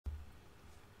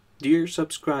Dear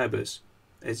subscribers,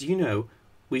 as you know,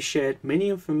 we shared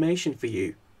many information for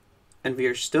you, and we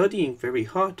are studying very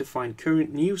hard to find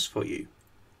current news for you.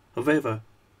 However,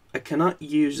 I cannot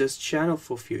use this channel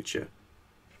for future.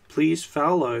 Please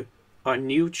follow our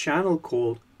new channel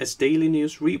called as Daily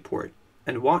News Report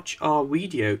and watch our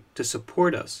video to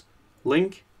support us.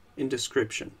 Link in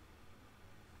description.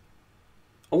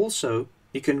 Also,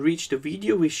 you can reach the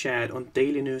video we shared on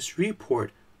Daily News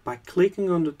Report by clicking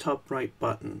on the top right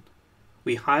button.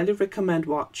 We highly recommend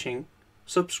watching,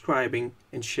 subscribing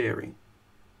and sharing.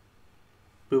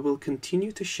 We will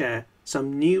continue to share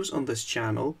some news on this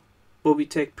channel, but we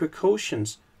take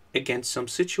precautions against some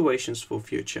situations for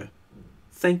future.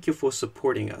 Thank you for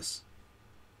supporting us.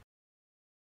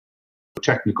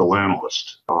 Technical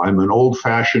analyst. I'm an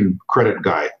old-fashioned credit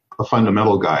guy, a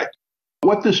fundamental guy.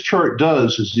 What this chart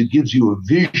does is it gives you a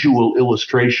visual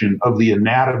illustration of the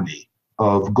anatomy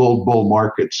of gold bull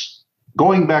markets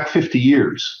going back 50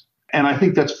 years. And I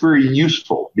think that's very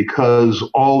useful because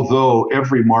although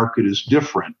every market is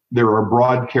different, there are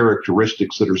broad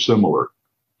characteristics that are similar.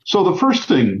 So the first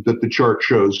thing that the chart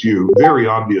shows you very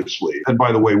obviously, and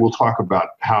by the way, we'll talk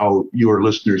about how your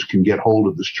listeners can get hold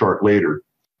of this chart later.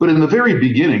 But in the very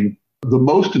beginning, the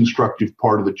most instructive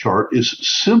part of the chart is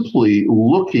simply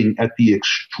looking at the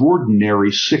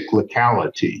extraordinary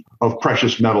cyclicality of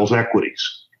precious metals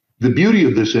equities. The beauty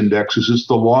of this index is it's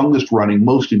the longest running,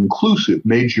 most inclusive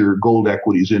major gold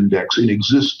equities index in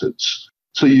existence.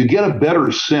 So you get a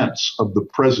better sense of the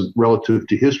present relative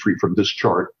to history from this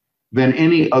chart than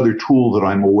any other tool that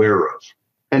I'm aware of.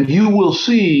 And you will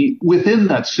see within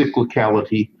that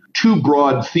cyclicality two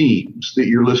broad themes that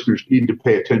your listeners need to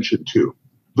pay attention to.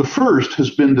 The first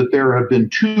has been that there have been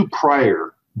two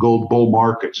prior gold bull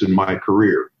markets in my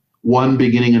career, one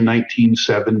beginning in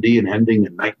 1970 and ending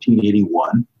in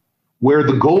 1981, where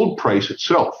the gold price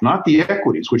itself, not the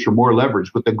equities, which are more leveraged,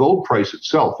 but the gold price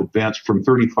itself advanced from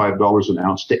 $35 an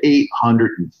ounce to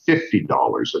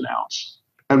 $850 an ounce.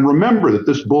 And remember that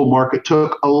this bull market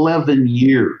took 11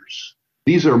 years.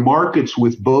 These are markets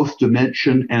with both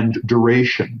dimension and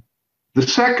duration. The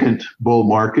second bull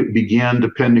market began,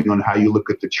 depending on how you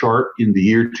look at the chart, in the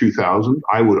year 2000.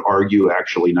 I would argue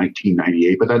actually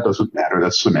 1998, but that doesn't matter.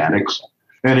 That's semantics.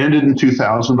 And ended in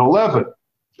 2011.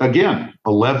 Again,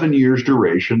 11 years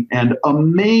duration and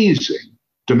amazing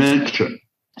dimension.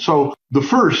 So the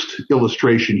first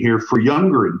illustration here for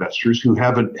younger investors who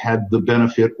haven't had the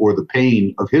benefit or the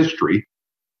pain of history,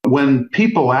 when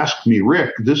people ask me,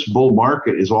 Rick, this bull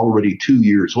market is already 2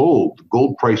 years old. The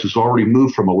gold price has already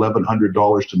moved from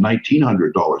 $1,100 to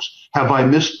 $1,900. Have I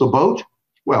missed the boat?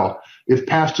 Well, if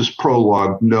past is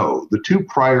prologue, no. The two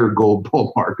prior gold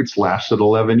bull markets lasted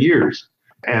 11 years.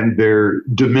 And their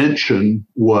dimension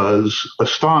was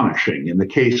astonishing. In the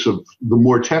case of the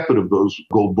more tepid of those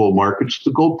gold bull markets, the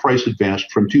gold price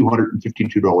advanced from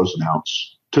 $252 an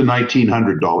ounce to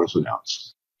 $1,900 an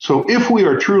ounce. So if we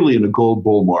are truly in a gold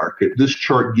bull market, this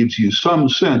chart gives you some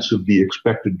sense of the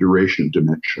expected duration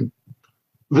dimension.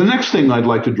 The next thing I'd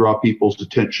like to draw people's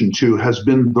attention to has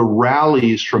been the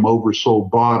rallies from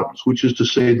oversold bottoms, which is to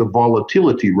say the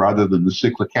volatility rather than the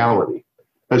cyclicality.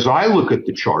 As I look at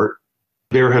the chart,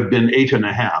 there have been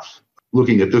 8.5,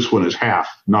 looking at this one as half,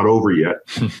 not over yet,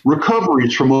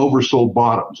 recoveries from oversold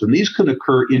bottoms. And these can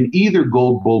occur in either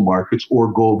gold bull markets or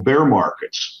gold bear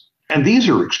markets. And these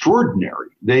are extraordinary.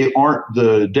 They aren't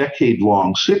the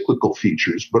decade-long cyclical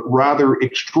features, but rather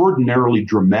extraordinarily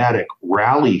dramatic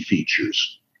rally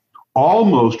features,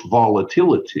 almost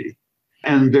volatility.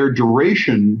 And their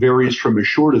duration varies from as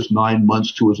short as 9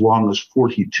 months to as long as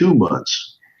 42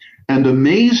 months. And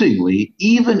amazingly,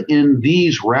 even in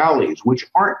these rallies, which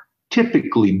aren't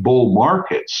typically bull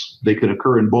markets, they can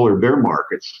occur in bull or bear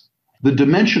markets, the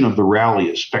dimension of the rally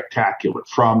is spectacular,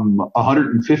 from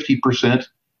 150%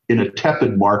 in a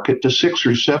tepid market to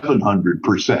 600 or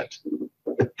 700%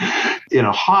 in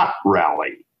a hot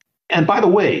rally. And by the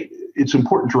way, it's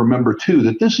important to remember, too,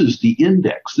 that this is the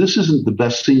index. This isn't the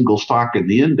best single stock in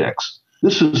the index.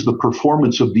 This is the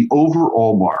performance of the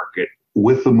overall market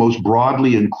with the most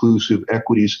broadly inclusive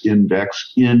equities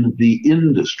index in the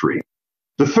industry.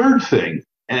 The third thing,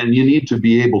 and you need to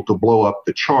be able to blow up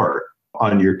the chart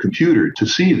on your computer to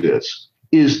see this,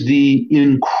 is the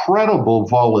incredible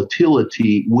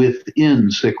volatility within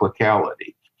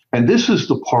cyclicality. And this is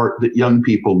the part that young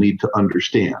people need to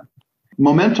understand.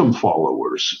 Momentum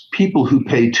followers, people who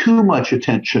pay too much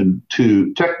attention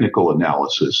to technical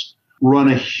analysis,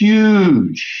 run a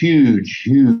huge, huge,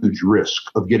 huge risk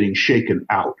of getting shaken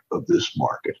out of this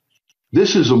market.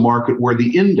 This is a market where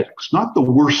the index, not the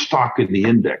worst stock in the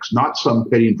index, not some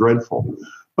petty and dreadful,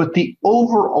 but the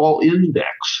overall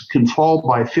index can fall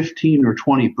by 15 or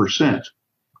 20%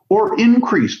 or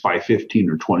increase by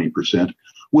 15 or 20%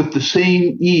 with the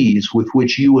same ease with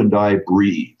which you and I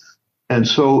breathe. And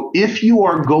so if you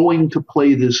are going to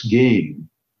play this game,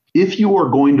 if you are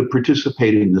going to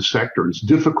participate in this sector, it's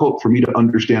difficult for me to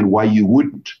understand why you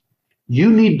wouldn't.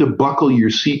 You need to buckle your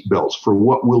seatbelts for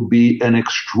what will be an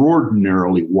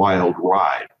extraordinarily wild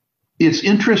ride. It's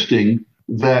interesting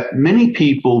that many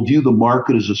people view the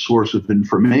market as a source of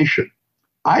information.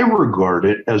 I regard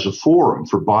it as a forum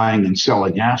for buying and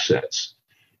selling assets.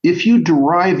 If you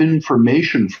derive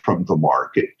information from the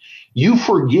market, you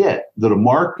forget that a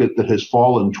market that has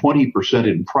fallen 20%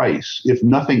 in price, if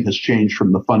nothing has changed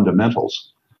from the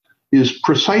fundamentals, is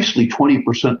precisely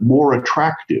 20% more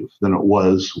attractive than it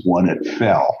was when it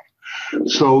fell.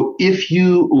 So if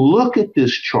you look at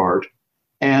this chart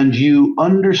and you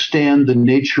understand the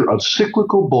nature of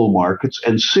cyclical bull markets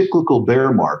and cyclical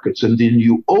bear markets, and then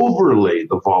you overlay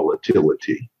the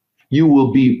volatility, you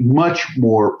will be much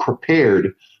more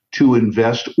prepared to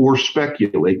invest or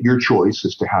speculate, your choice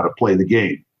as to how to play the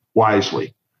game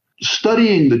wisely.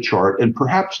 Studying the chart, and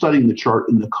perhaps studying the chart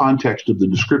in the context of the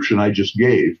description I just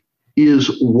gave,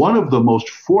 is one of the most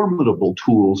formidable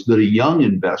tools that a young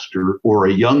investor or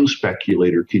a young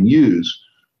speculator can use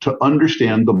to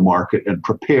understand the market and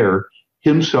prepare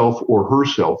himself or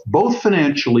herself, both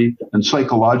financially and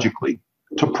psychologically,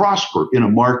 to prosper in a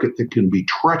market that can be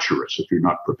treacherous if you're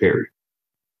not prepared.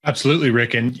 Absolutely,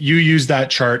 Rick. And you use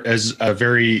that chart as a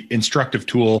very instructive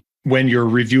tool when you're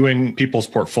reviewing people's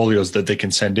portfolios that they can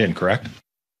send in, correct?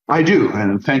 I do.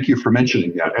 And thank you for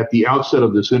mentioning that. At the outset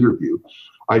of this interview,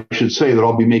 I should say that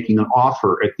I'll be making an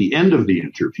offer at the end of the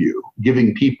interview,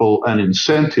 giving people an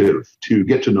incentive to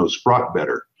get to know Sprott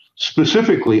better.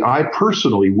 Specifically, I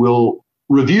personally will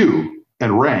review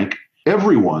and rank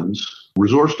everyone's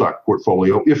resource stock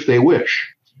portfolio if they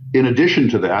wish. In addition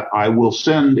to that, I will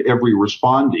send every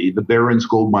respondee the Barron's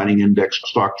Gold Mining Index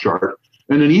stock chart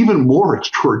and an even more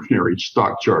extraordinary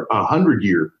stock chart, a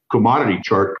 100-year commodity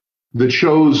chart that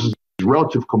shows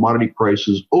relative commodity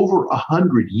prices over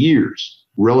 100 years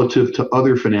relative to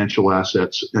other financial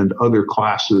assets and other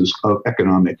classes of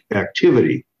economic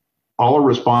activity. All a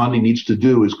respondee needs to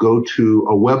do is go to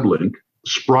a web link,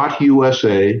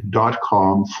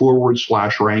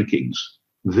 sprottusa.com/rankings.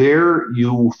 There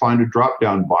you will find a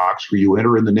drop-down box where you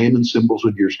enter in the name and symbols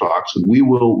of your stocks, and we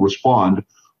will respond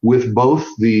with both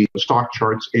the stock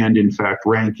charts and, in fact,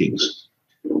 rankings.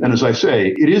 And as I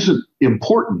say, it isn't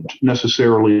important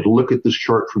necessarily to look at this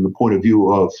chart from the point of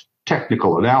view of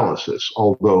technical analysis,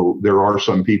 although there are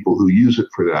some people who use it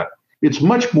for that. It's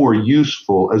much more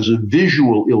useful as a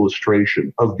visual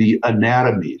illustration of the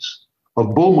anatomies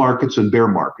of bull markets and bear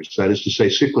markets, that is to say,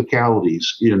 cyclicalities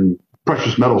in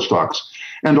precious metal stocks,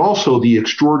 and also the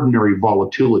extraordinary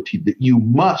volatility that you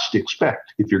must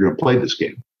expect if you're going to play this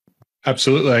game.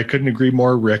 Absolutely. I couldn't agree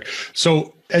more, Rick.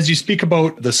 So as you speak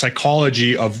about the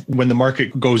psychology of when the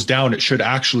market goes down, it should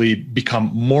actually become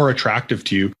more attractive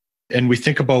to you. And we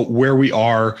think about where we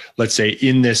are, let's say,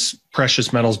 in this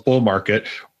precious metals bull market.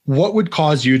 What would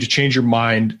cause you to change your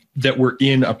mind that we're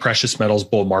in a precious metals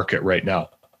bull market right now?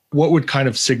 What would kind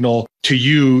of signal to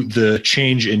you the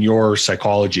change in your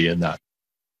psychology in that?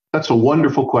 That's a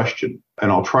wonderful question,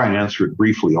 and I'll try and answer it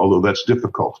briefly, although that's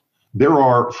difficult. There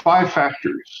are 5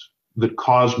 factors that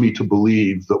cause me to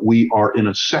believe that we are in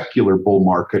a secular bull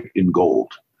market in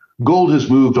gold. Gold has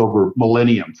moved over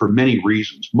millennium for many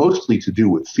reasons, mostly to do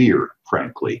with fear,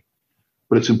 frankly.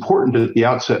 But it's important at the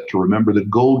outset to remember that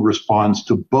gold responds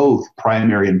to both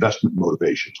primary investment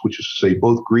motivations, which is to say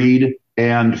both greed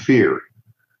and fear.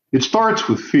 It starts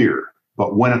with fear,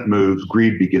 but when it moves,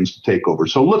 greed begins to take over.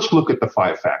 So let's look at the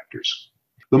 5 factors.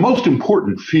 The most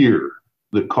important fear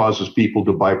that causes people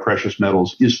to buy precious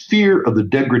metals is fear of the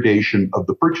degradation of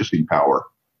the purchasing power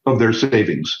of their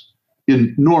savings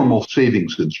in normal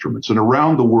savings instruments. And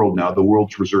around the world now, the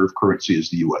world's reserve currency is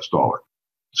the US dollar.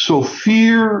 So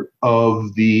fear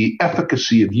of the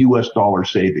efficacy of US dollar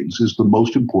savings is the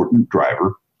most important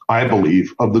driver, I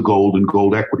believe, of the gold and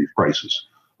gold equity prices.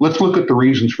 Let's look at the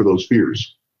reasons for those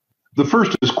fears. The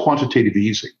first is quantitative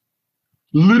easing,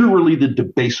 literally the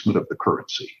debasement of the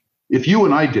currency. If you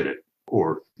and I did it,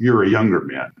 or you're a younger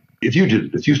man, if you did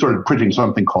it, if you started printing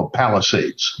something called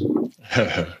Palisades,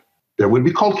 that would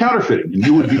be called counterfeiting, and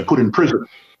you would be put in prison.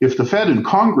 If the Fed and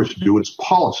Congress do its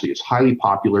policy, it's highly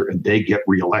popular and they get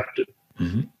reelected.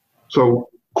 Mm-hmm. So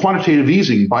quantitative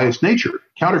easing, by its nature,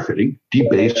 counterfeiting,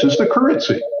 debases the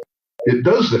currency. It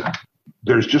does that.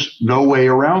 There's just no way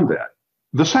around that.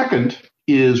 The second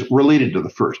is related to the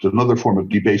first, another form of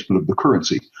debasement of the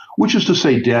currency, which is to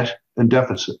say debt and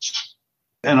deficits.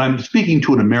 And I'm speaking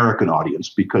to an American audience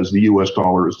because the US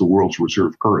dollar is the world's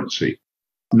reserve currency,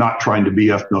 not trying to be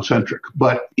ethnocentric.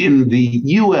 But in the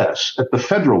US, at the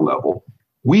federal level,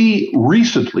 we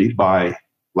recently, by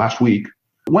last week,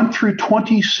 went through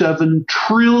 $27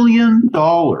 trillion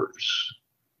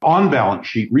on balance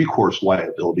sheet recourse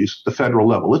liabilities at the federal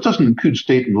level. It doesn't include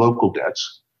state and local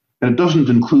debts, and it doesn't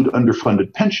include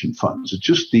underfunded pension funds. It's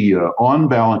just the on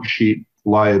balance sheet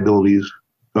liabilities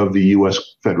of the U.S.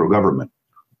 federal government.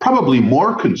 Probably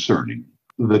more concerning,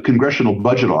 the Congressional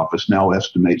Budget Office now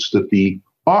estimates that the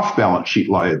off-balance sheet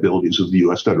liabilities of the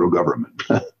U.S. federal government,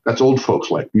 that's old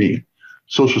folks like me,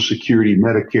 Social Security,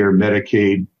 Medicare,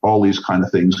 Medicaid, all these kind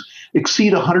of things,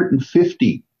 exceed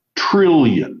 $150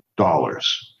 trillion.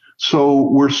 So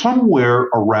we're somewhere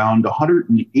around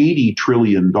 $180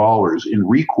 trillion in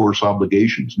recourse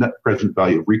obligations, net present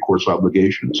value of recourse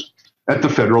obligations at the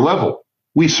federal level.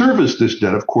 We service this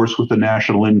debt, of course, with the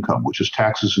national income, which is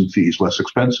taxes and fees less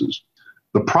expenses.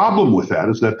 The problem with that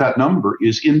is that that number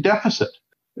is in deficit.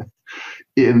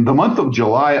 In the month of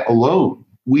July alone,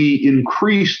 we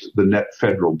increased the net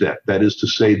federal debt. That is to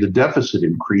say, the deficit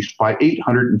increased by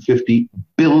 $850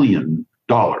 billion.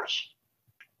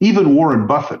 Even Warren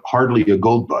Buffett, hardly a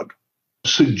gold bug,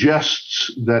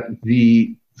 suggests that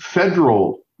the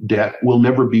federal debt will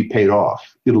never be paid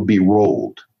off. It'll be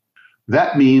rolled.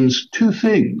 That means two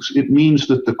things. It means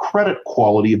that the credit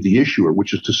quality of the issuer,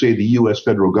 which is to say the U.S.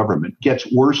 federal government, gets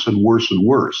worse and worse and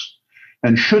worse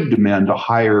and should demand a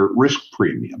higher risk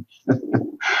premium.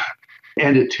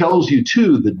 And it tells you,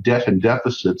 too, that debt and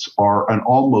deficits are an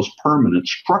almost permanent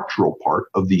structural part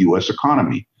of the U.S.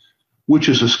 economy, which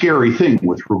is a scary thing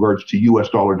with regards to U.S.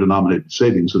 dollar-denominated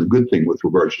savings and a good thing with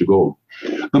regards to gold.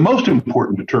 The most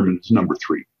important determinant is number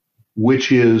 3,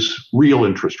 which is real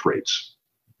interest rates.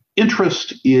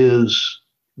 Interest is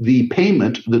the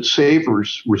payment that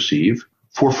savers receive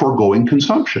for foregoing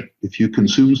consumption. If you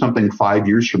consume something 5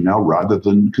 years from now, rather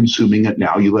than consuming it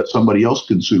now, you let somebody else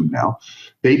consume now,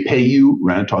 they pay you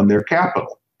rent on their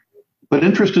capital. But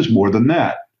interest is more than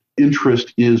that.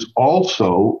 Interest is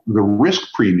also the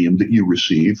risk premium that you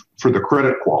receive for the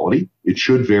credit quality. It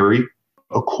should vary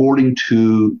according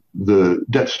to the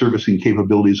debt servicing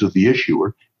capabilities of the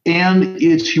issuer, and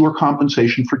it's your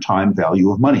compensation for time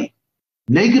value of money.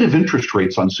 Negative interest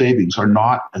rates on savings are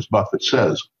not, as Buffett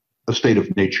says, a state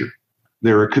of nature.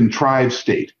 They're a contrived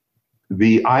state.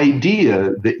 The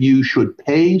idea that you should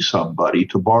pay somebody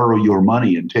to borrow your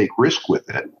money and take risk with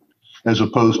it, as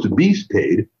opposed to be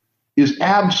paid, is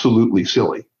absolutely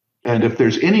silly. And if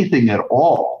there's anything at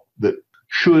all that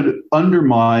should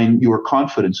undermine your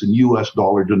confidence in U.S.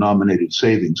 dollar-denominated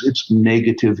savings, it's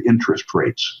negative interest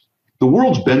rates. The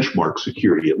world's benchmark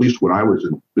security, at least when I was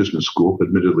in business school,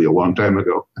 admittedly a long time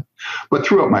ago, but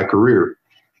throughout my career,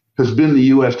 has been the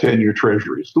U.S. 10-year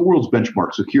Treasury. It's the world's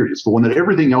benchmark security. It's the one that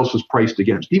everything else is priced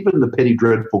against, even the petty,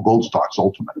 dreadful gold stocks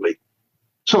ultimately.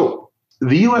 So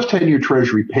the U.S. 10-year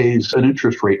Treasury pays an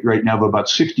interest rate right now of about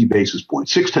 60 basis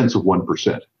points,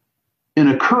 0.6%, in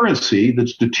a currency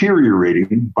that's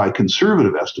deteriorating by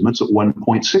conservative estimates at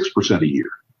 1.6% a year.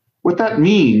 What that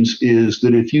means is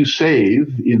that if you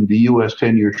save in the U.S.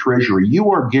 10-year Treasury, you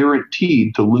are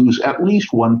guaranteed to lose at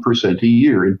least 1% a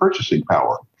year in purchasing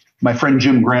power. My friend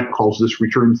Jim Grant calls this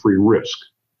return-free risk.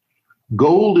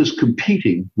 Gold is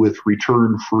competing with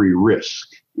return-free risk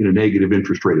in a negative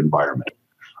interest rate environment,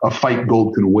 a fight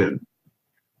gold can win.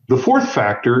 The fourth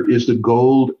factor is that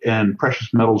gold and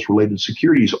precious metals related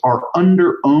securities are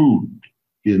under-owned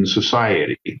in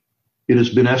society. It has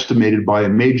been estimated by a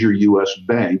major U.S.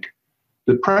 bank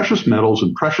that precious metals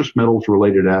and precious metals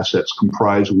related assets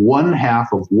comprise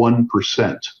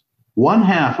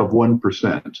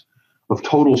 0.5% of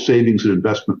total savings and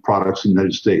investment products in the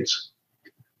United States.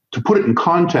 To put it in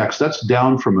context, that's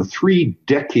down from a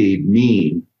 3-decade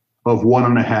mean of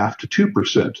 1.5% to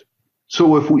 2%.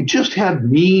 So if we just had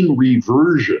mean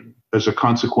reversion as a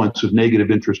consequence of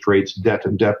negative interest rates, debt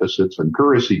and deficits, and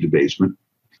currency debasement,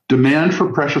 demand for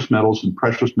precious metals and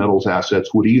precious metals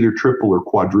assets would either triple or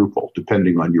quadruple,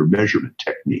 depending on your measurement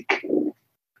technique.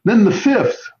 Then the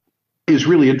fifth is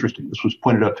really interesting. This was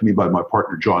pointed out to me by my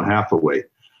partner, John Hathaway.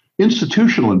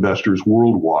 Institutional investors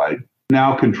worldwide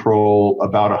now control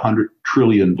about $100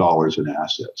 trillion in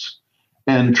assets.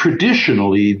 And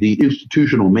traditionally, the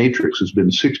institutional matrix has been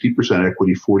 60%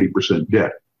 equity, 40%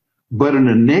 debt. But in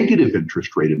a negative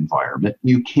interest rate environment,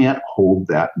 you can't hold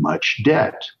that much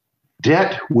debt.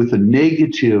 Debt with a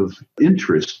negative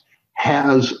interest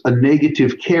has a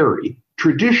negative carry.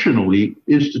 Traditionally,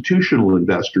 institutional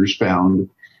investors found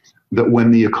that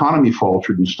when the economy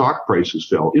faltered and stock prices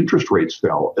fell, interest rates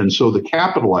fell. And so the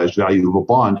capitalized value of a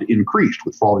bond increased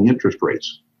with falling interest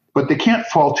rates. But they can't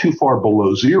fall too far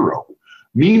below zero.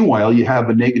 Meanwhile, you have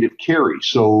a negative carry.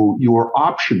 So your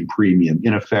option premium,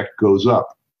 in effect, goes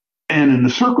up. And in a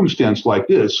circumstance like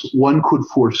this, one could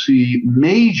foresee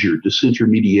major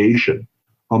disintermediation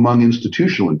among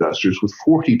institutional investors with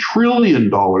 $40 trillion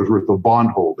worth of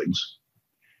bond holdings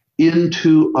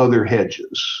into other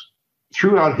hedges.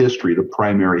 Throughout history, the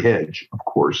primary hedge, of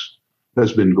course,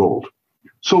 has been gold.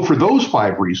 So for those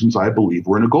 5 reasons, I believe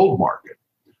we're in a gold market.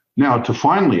 Now, to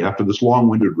finally, after this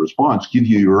long-winded response, give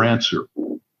you your answer.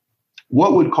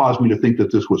 What would cause me to think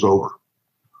that this was over?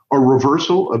 A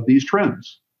reversal of these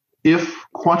trends. If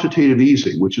quantitative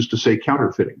easing, which is to say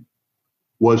counterfeiting,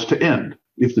 was to end,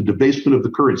 if the debasement of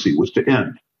the currency was to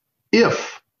end,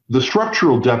 if the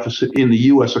structural deficit in the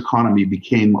U.S. economy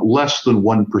became less than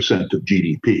 1% of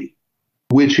GDP,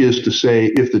 which is to say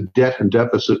if the debt and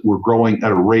deficit were growing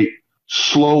at a rate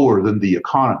slower than the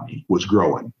economy was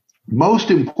growing. Most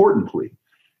importantly,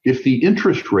 if the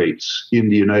interest rates in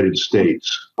the United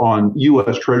States on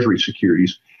U.S. Treasury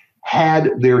securities had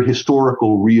their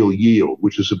historical real yield,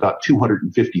 which is about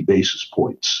 250 basis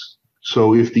points.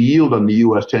 So if the yield on the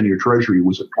U.S. 10-year Treasury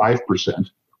was at 5%,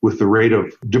 with the rate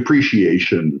of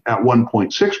depreciation at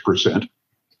 1.6%,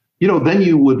 then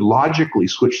you would logically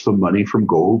switch some money from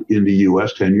gold into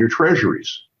U.S. 10-year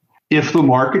Treasuries. If the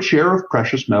market share of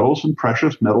precious metals and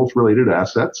precious metals-related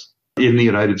assets in the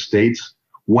United States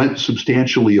went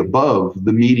substantially above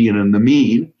the median and the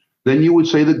mean, then you would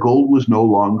say that gold was no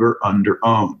longer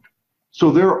under-owned. So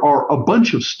there are a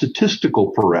bunch of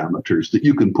statistical parameters that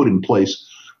you can put in place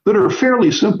that are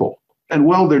fairly simple. And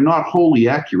while they're not wholly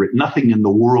accurate, nothing in the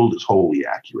world is wholly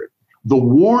accurate. The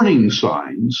warning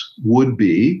signs would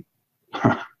be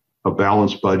a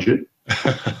balanced budget,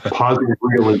 positive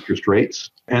real interest rates,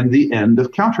 and the end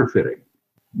of counterfeiting.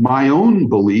 My own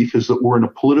belief is that we're in a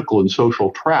political and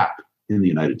social trap in the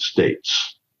United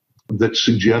States that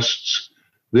suggests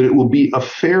that it will be a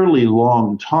fairly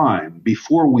long time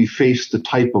before we face the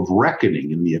type of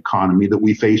reckoning in the economy that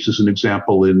we faced, as an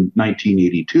example, in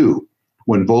 1982,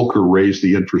 when Volcker raised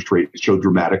the interest rate so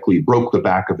dramatically, broke the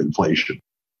back of inflation,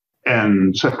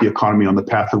 and set the economy on the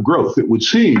path of growth. It would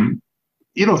seem,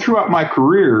 throughout my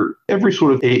career, every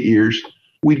sort of 8 years,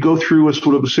 we'd go through a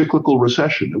sort of a cyclical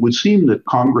recession. It would seem that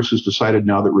Congress has decided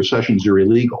now that recessions are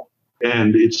illegal.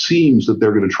 And it seems that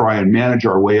they're going to try and manage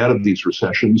our way out of these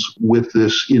recessions with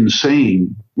this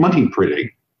insane money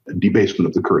printing and debasement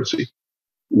of the currency.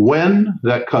 When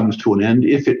that comes to an end,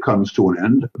 if it comes to an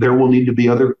end, there will need to be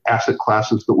other asset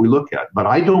classes that we look at. But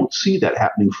I don't see that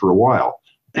happening for a while.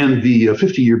 And the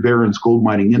 50-year Barron's Gold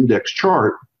Mining Index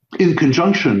chart, in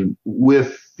conjunction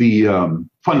with the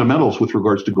fundamentals with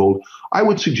regards to gold, I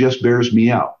would suggest bears me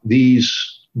out. These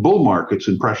bull markets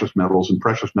in precious metals and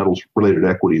precious metals related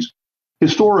equities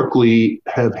historically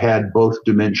have had both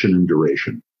dimension and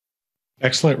duration.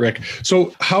 Excellent, Rick.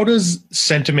 So how does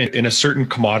sentiment in a certain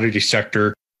commodity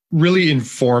sector really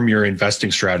inform your investing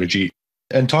strategy?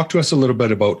 And talk to us a little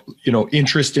bit about,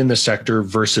 interest in the sector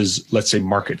versus, let's say,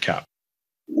 market cap.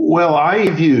 Well,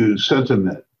 I view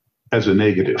sentiment as a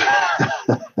negative.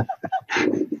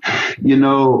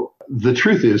 The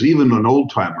truth is, even an old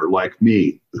timer like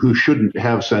me who shouldn't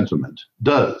have sentiment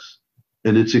does.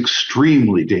 And it's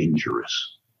extremely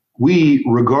dangerous. We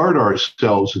regard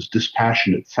ourselves as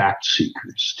dispassionate fact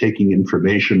seekers, taking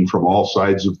information from all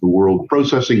sides of the world,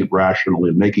 processing it rationally,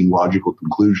 and making logical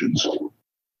conclusions.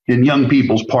 In young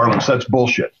people's parlance, that's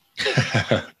bullshit.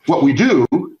 What we do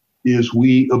is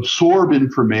we absorb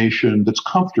information that's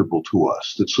comfortable to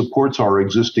us, that supports our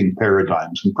existing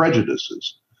paradigms and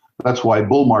prejudices. That's why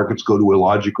bull markets go to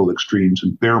illogical extremes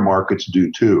and bear markets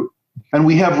do too. And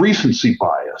we have recency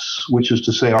bias, which is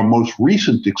to say our most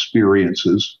recent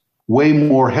experiences weigh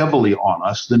more heavily on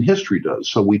us than history does.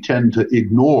 So we tend to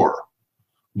ignore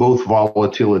both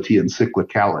volatility and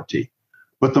cyclicality.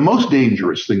 But the most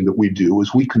dangerous thing that we do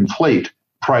is we conflate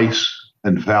price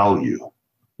and value.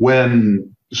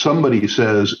 When somebody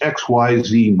says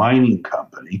XYZ mining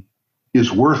company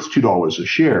is worth $2 a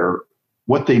share,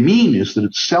 what they mean is that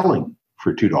it's selling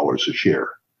for $2 a share.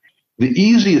 The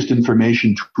easiest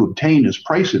information to obtain is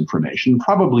price information.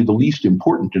 Probably the least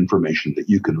important information that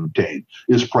you can obtain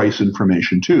is price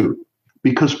information too,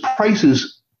 because price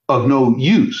is of no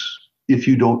use if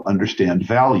you don't understand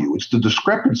value. It's the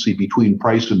discrepancy between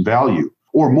price and value,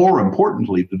 or more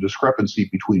importantly, the discrepancy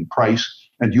between price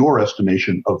and your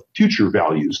estimation of future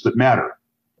values that matter.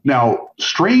 Now,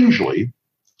 strangely,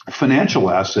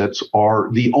 financial assets are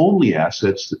the only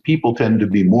assets that people tend to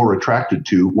be more attracted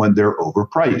to when they're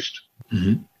overpriced.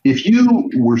 Mm-hmm. If you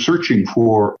were searching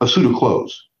for a suit of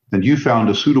clothes and you found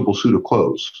a suitable suit of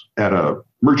clothes at a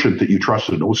merchant that you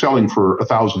trusted and it was selling for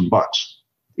 $1,000,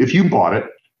 if you bought it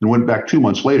and went back 2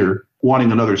 months later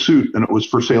wanting another suit and it was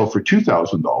for sale for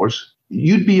 $2,000,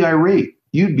 you'd be irate.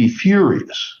 You'd be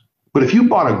furious. But if you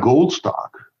bought a gold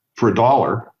stock for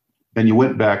 $1 and you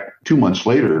went back 2 months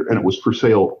later and it was for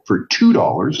sale for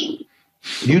 $2,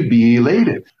 you'd be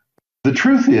elated. The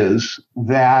truth is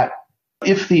that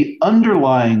if the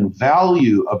underlying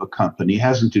value of a company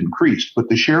hasn't increased, but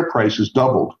the share price has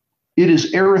doubled, it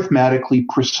is arithmetically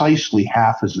precisely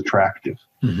half as attractive.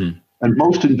 Mm-hmm. And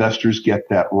most investors get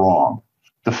that wrong.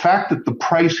 The fact that the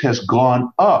price has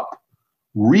gone up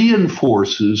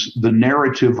reinforces the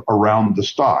narrative around the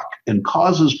stock and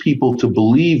causes people to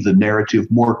believe the narrative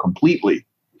more completely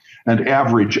and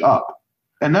average up.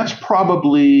 And that's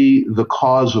probably the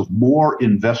cause of more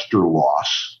investor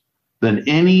loss than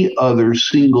any other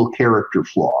single character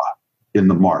flaw in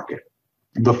the market.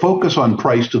 The focus on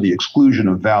price to the exclusion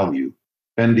of value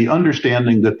and the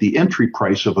understanding that the entry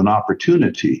price of an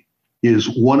opportunity is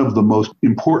one of the most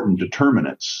important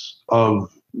determinants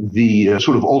of the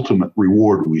sort of ultimate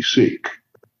reward we seek.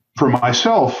 For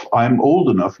myself, I'm old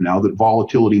enough now that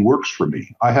volatility works for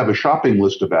me. I have a shopping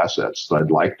list of assets that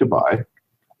I'd like to buy,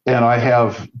 and I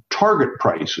have target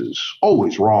prices,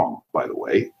 always wrong, by the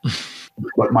way,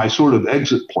 but my sort of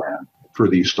exit plan for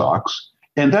these stocks,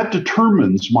 and that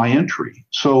determines my entry.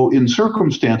 So in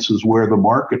circumstances where the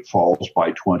market falls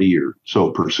by 20 or so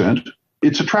percent,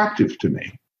 it's attractive to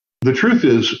me. The truth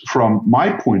is, from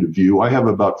my point of view, I have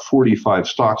about 45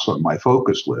 stocks on my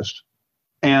focus list.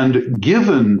 And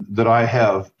given that I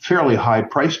have fairly high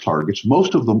price targets,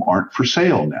 most of them aren't for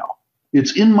sale now.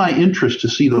 It's in my interest to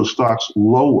see those stocks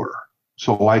lower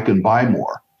so I can buy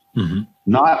more,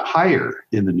 not higher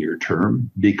in the near term,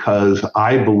 because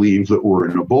I believe that we're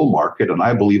in a bull market and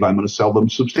I believe I'm going to sell them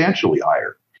substantially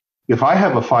higher. If I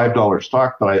have a $5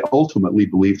 stock that I ultimately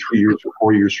believe 3 years or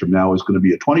 4 years from now is going to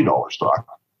be a $20 stock,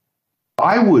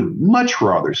 I would much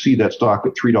rather see that stock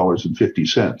at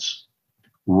 $3.50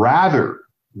 rather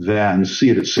than see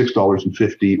it at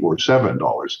 $6.50 or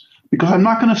 $7, because I'm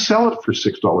not going to sell it for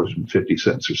 $6.50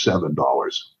 or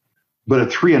 $7. But at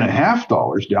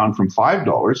 $3.50 down from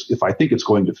 $5, if I think it's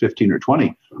going to 15 or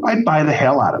 20, I'd buy the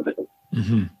hell out of it.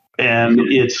 Mm-hmm. And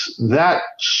it's that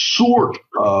sort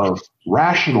of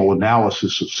rational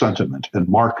analysis of sentiment and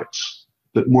markets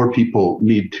that more people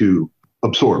need to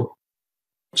absorb.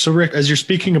 So, Rick, as you're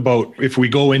speaking about if we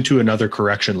go into another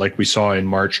correction like we saw in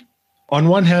March, on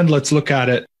one hand, let's look at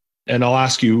it and I'll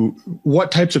ask you,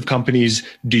 what types of companies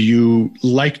do you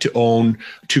like to own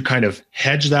to kind of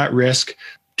hedge that risk,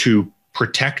 to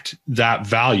protect that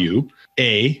value,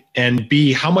 A, and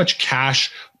B, how much cash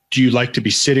do you like to be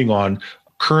sitting on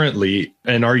currently?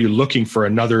 And are you looking for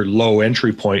another low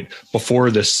entry point before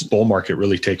this bull market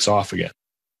really takes off again?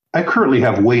 I currently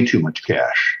have way too much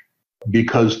cash,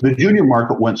 because the junior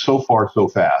market went so far so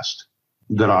fast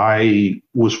that I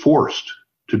was forced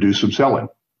to do some selling.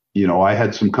 You know, I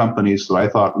had some companies that I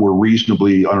thought were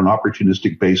reasonably, on an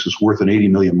opportunistic basis, worth an 80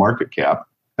 million market cap.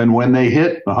 And when they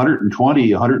hit 120,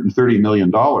 $130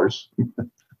 million,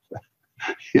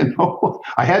 you know,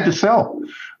 I had to sell.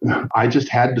 I just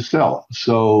had to sell.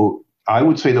 So I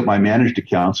would say that my managed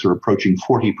accounts are approaching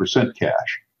 40%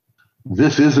 cash.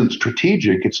 This isn't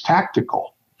strategic, it's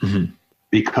tactical. Mm-hmm.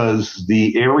 Because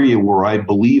the area where I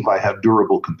believe I have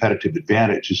durable competitive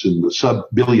advantage is in the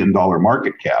sub-billion-dollar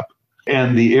market cap.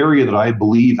 And the area that I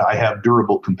believe I have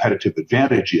durable competitive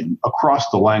advantage in across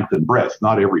the length and breadth,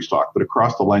 not every stock, but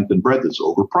across the length and breadth, is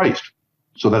overpriced.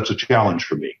 So that's a challenge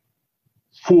for me.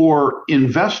 For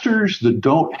investors that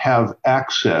don't have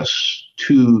access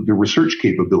to the research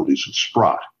capabilities of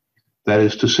Sprott, that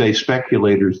is to say,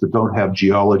 speculators that don't have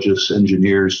geologists,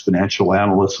 engineers, financial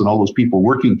analysts, and all those people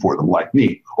working for them like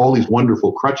me, all these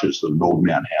wonderful crutches that an old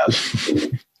man has,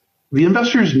 the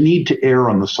investors need to err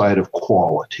on the side of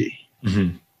quality.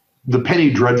 Mm-hmm. The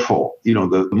penny dreadful, you know,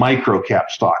 the micro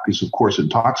cap stock is, of course,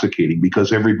 intoxicating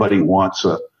because everybody wants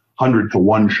a 100 to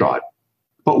 1 shot.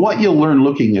 But what you'll learn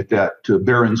looking at that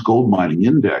Barron's Gold Mining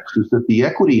Index is that the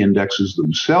equity indexes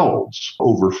themselves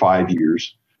over 5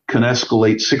 years can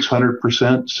escalate 600%,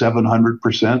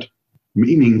 700%,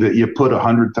 meaning that you put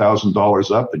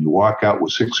 $100,000 up and you walk out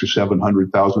with $600,000 or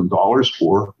 $700,000,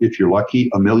 or if you're lucky,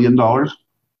 $1 million.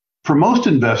 For most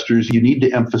investors, you need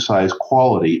to emphasize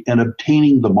quality and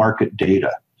obtaining the market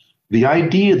data. The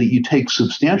idea that you take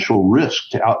substantial risk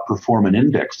to outperform an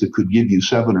index that could give you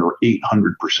 700 or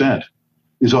 800%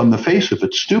 is, on the face of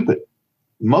it, stupid.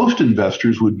 Most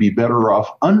investors would be better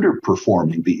off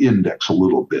underperforming the index a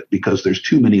little bit because there's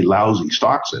too many lousy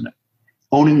stocks in it.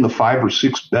 owning the 5 or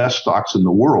 6 best stocks in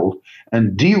the world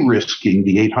and de-risking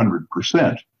the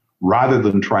 800% rather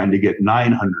than trying to get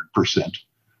 900%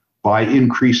 by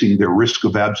increasing their risk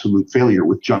of absolute failure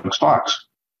with junk stocks.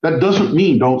 That doesn't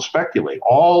mean don't speculate.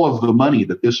 All of the money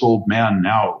that this old man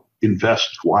now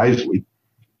invests wisely,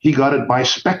 he got it by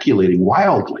speculating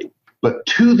wildly. But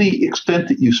to the extent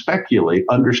that you speculate,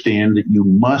 understand that you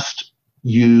must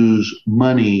use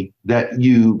money that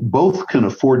you both can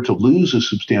afford to lose a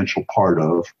substantial part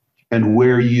of and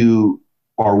where you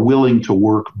are willing to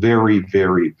work very,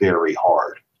 very, very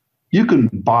hard. You can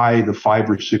buy the 5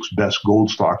 or 6 best gold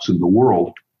stocks in the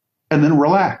world and then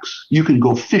relax. You can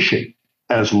go fishing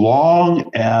as long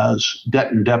as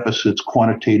debt and deficits,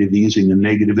 quantitative easing, and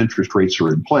negative interest rates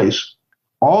are in place.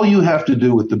 All you have to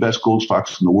do with the best gold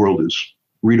stocks in the world is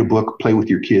read a book, play with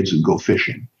your kids, and go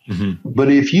fishing. Mm-hmm.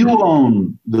 But if you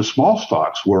own the small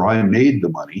stocks where I made the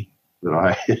money that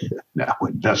I now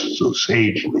invest so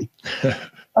sagely,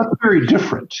 that's very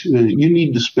different. You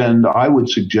need to spend, I would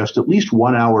suggest, at least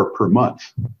 1 hour per month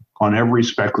on every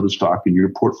speculative stock in your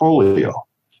portfolio.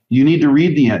 You need to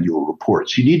read the annual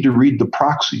reports. You need to read the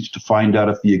proxies to find out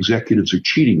if the executives are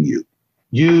cheating you.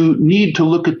 You need to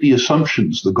look at the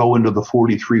assumptions that go into the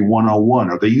 43-101.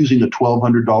 Are they using a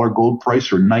 $1,200 gold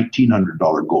price or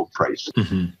 $1,900 gold price?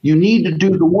 Mm-hmm. You need to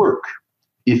do the work.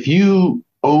 If you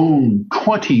own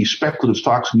 20 speculative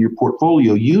stocks in your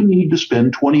portfolio, you need to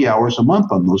spend 20 hours a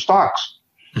month on those stocks.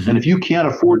 Mm-hmm. And if you can't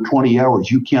afford 20 hours,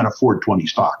 you can't afford 20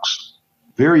 stocks.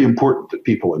 Very important that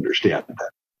people understand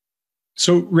that.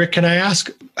 So, Rick, can I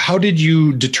ask, how did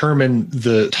you determine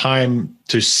the time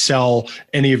to sell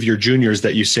any of your juniors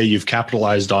that you say you've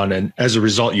capitalized on, and as a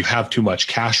result, you have too much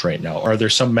cash right now? Are there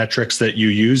some metrics that you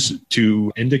use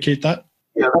to indicate that?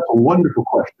 Yeah, that's a wonderful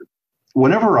question.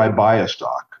 Whenever I buy a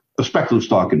stock, a speculative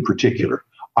stock in particular,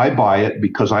 I buy it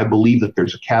because I believe that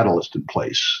there's a catalyst in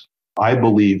place. I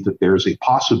believe that there's a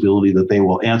possibility that they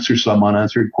will answer some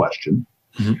unanswered question,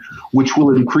 mm-hmm. which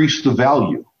will increase the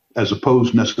value as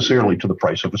opposed necessarily to the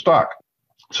price of a stock.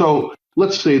 So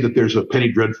let's say that there's a penny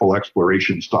dreadful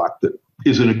exploration stock that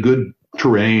is in a good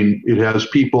terrain. It has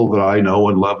people that I know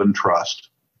and love and trust.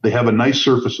 They have a nice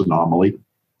surface anomaly,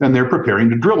 and they're preparing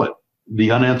to drill it.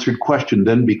 The unanswered question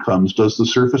then becomes, does the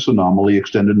surface anomaly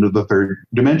extend into the third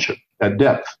dimension at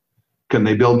depth? Can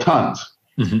they build tons?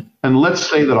 Mm-hmm. And let's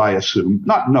say that I assume,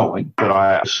 not knowing, but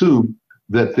I assume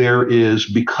that there is,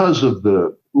 because of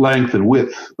the length and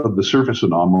width of the surface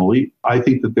anomaly, I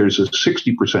think that there's a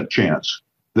 60% chance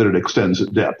that it extends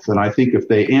at depth. And I think if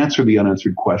they answer the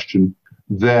unanswered question,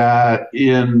 that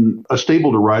in a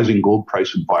stable to rising gold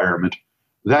price environment,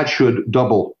 that should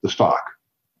double the stock.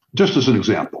 Just as an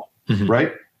example, mm-hmm.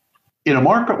 right? In a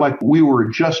market like we were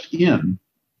just in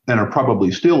and are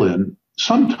probably still in,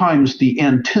 sometimes the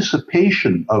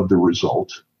anticipation of the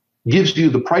result gives you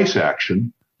the price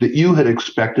action that you had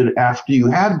expected after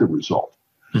you had the result.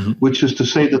 Mm-hmm. Which is to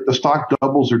say that the stock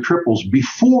doubles or triples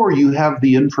before you have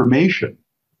the information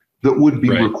that would be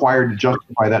right. required to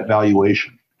justify that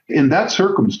valuation. In that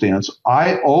circumstance,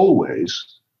 I always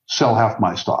sell half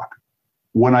my stock.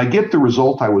 When I get the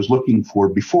result I was looking for,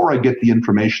 before I get the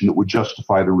information that would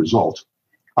justify the result,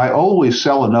 I always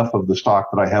sell enough of the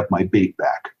stock that I have my bait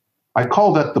back. I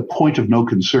call that the point of no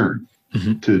concern,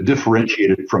 mm-hmm. to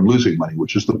differentiate it from losing money,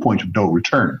 which is the point of no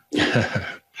return.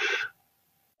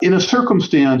 In a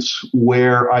circumstance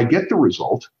where I get the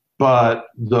result, but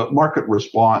the market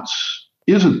response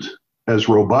isn't as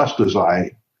robust as I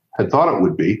had thought it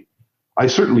would be, I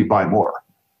certainly buy more.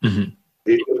 Mm-hmm.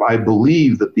 If I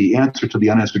believe that the answer to the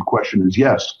unanswered question is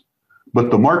yes, but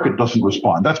the market doesn't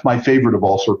respond, that's my favorite of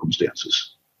all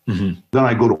circumstances. Mm-hmm. Then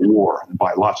I go to war and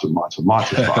buy lots and lots and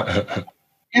lots of stocks.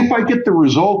 If I get the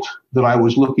result that I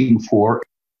was looking for,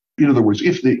 in other words,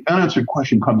 if the unanswered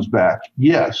question comes back,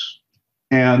 yes,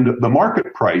 and the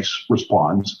market price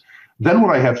responds, then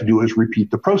what I have to do is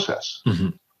repeat the process.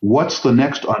 Mm-hmm. What's the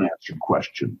next unanswered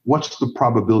question? What's the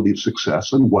probability of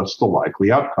success, and what's the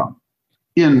likely outcome?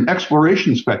 In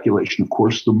exploration speculation, of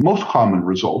course, the most common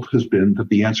result has been that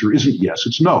the answer isn't yes,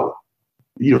 it's no.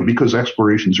 Because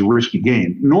exploration is a risky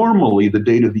game. Normally, the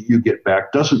data that you get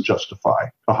back doesn't justify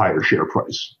a higher share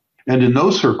price. And in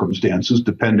those circumstances,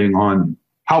 depending on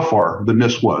how far the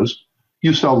miss was,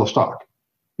 you sell the stock.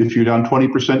 If you're down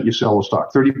 20%, you sell a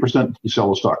stock. 30%, you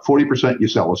sell a stock. 40%, you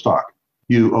sell a stock.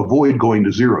 You avoid going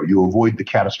to zero. You avoid the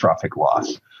catastrophic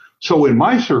loss. So in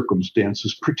my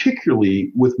circumstances,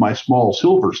 particularly with my small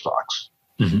silver stocks,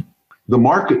 mm-hmm. the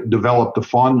market developed a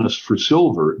fondness for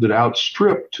silver that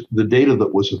outstripped the data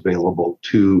that was available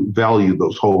to value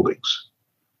those holdings.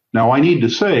 Now, I need to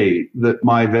say that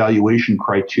my valuation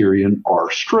criterion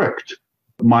are strict,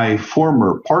 My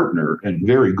former partner and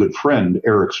very good friend,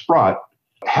 Eric Sprott,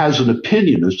 has an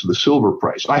opinion as to the silver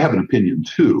price. I have an opinion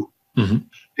too. Mm-hmm.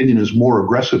 Opinion is more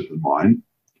aggressive than mine,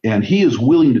 and he is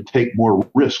willing to take more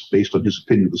risk based on his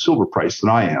opinion of the silver price than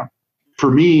I am. For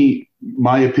me,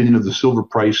 my opinion of the silver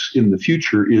price in the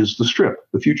future is the strip,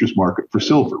 the futures market for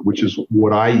silver, which is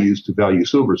what I use to value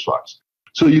silver stocks.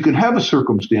 So you can have a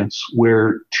circumstance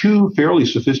where two fairly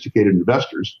sophisticated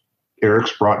investors, Eric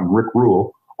Sprott and Rick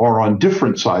Rule, are on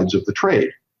different sides of the trade.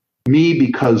 Me,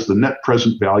 because the net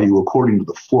present value, according to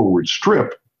the forward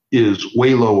strip, is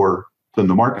way lower than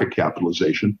the market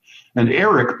capitalization. And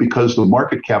Eric, because the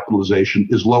market capitalization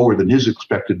is lower than his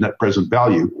expected net present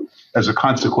value as a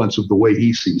consequence of the way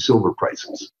he sees silver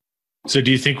prices. So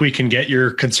do you think we can get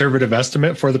your conservative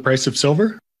estimate for the price of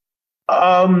silver?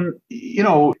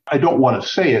 I don't want to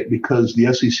say it because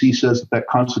the SEC says that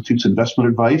constitutes investment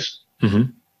advice.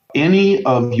 Mm-hmm. Any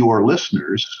of your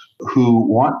listeners who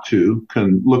want to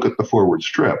can look at the forward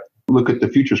strip, look at the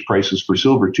futures prices for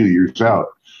silver 2 years out.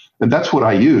 And that's what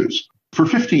I use. For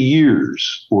 50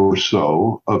 years or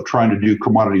so of trying to do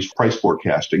commodities price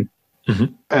forecasting,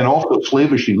 mm-hmm. and also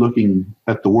slavishly looking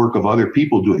at the work of other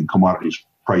people doing commodities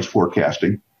price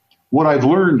forecasting, what I've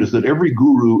learned is that every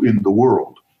guru in the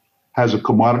world has a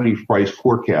commodity price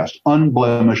forecast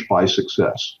unblemished by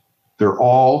success. They're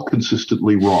all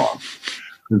consistently wrong.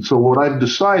 And so what I've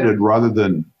decided, rather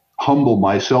than humble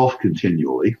myself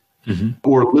continually, mm-hmm.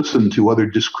 or listen to other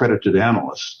discredited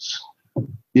analysts,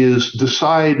 is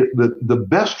decide that the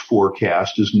best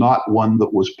forecast is not one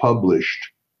that was published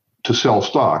to sell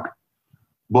stock,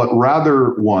 but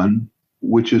rather one,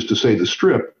 which is to say the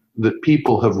strip, that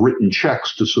people have written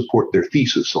checks to support their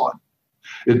thesis on.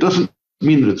 It doesn't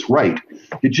mean that it's right.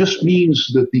 It just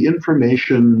means that the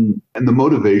information and the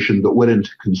motivation that went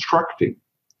into constructing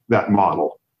that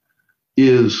model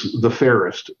is the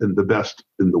fairest and the best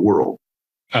in the world.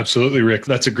 Absolutely, Rick.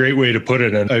 That's a great way to put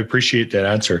it, and I appreciate that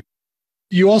answer.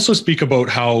 You also speak about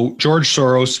how George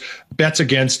Soros bets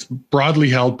against broadly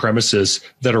held premises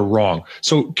that are wrong.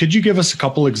 So could you give us a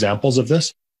couple examples of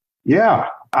this? Yeah,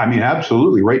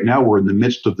 absolutely. Right now, we're in the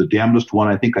midst of the damnedest one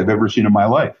I think I've ever seen in my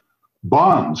life.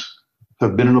 Bonds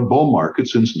have been in a bull market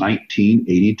since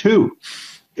 1982.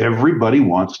 Everybody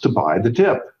wants to buy the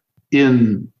dip.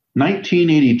 In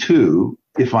 1982,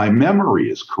 if my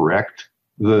memory is correct,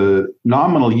 the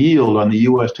nominal yield on the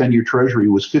U.S. 10-year Treasury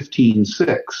was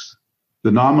 15.6.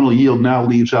 The nominal yield now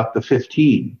leaves out the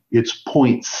 15. It's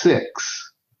 0.6.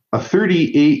 A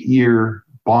 38-year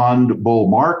bond bull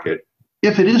market,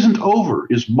 if it isn't over,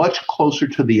 is much closer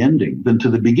to the ending than to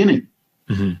the beginning,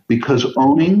 mm-hmm. because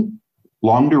owning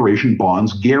long-duration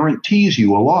bonds guarantees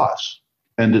you a loss.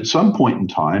 And at some point in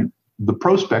time, the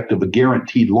prospect of a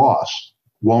guaranteed loss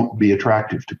won't be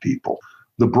attractive to people.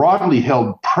 The broadly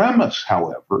held premise,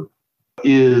 however,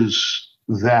 is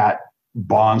that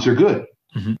bonds are good,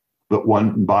 mm-hmm. that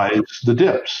one buys the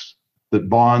dips, that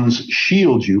bonds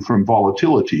shield you from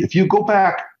volatility. If you go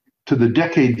back to the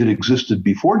decade that existed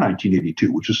before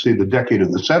 1982, which is, say, the decade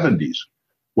of the 70s,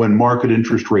 when market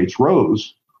interest rates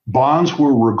rose, bonds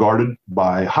were regarded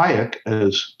by Hayek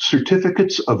as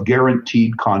certificates of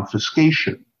guaranteed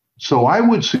confiscation. So I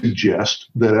would suggest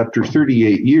that after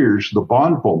 38 years, the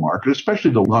bond bull market, especially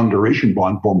the long-duration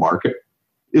bond bull market,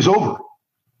 is over.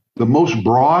 The most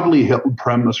broadly held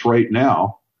premise right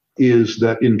now is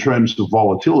that in terms of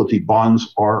volatility,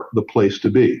 bonds are the place to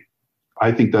be.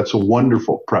 I think that's a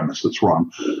wonderful premise that's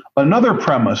wrong. Another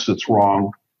premise that's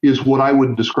wrong is what I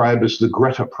would describe as the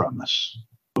Greta premise,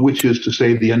 which is to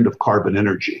say the end of carbon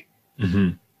energy. Mm-hmm.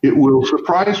 It will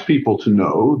surprise people to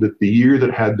know that the year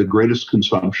that had the greatest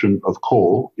consumption of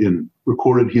coal in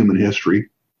recorded human history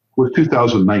was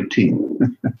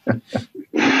 2019.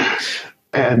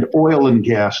 And oil and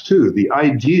gas, too. The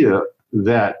idea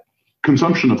that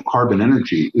consumption of carbon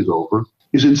energy is over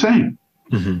is insane.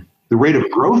 Mm-hmm. The rate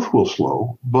of growth will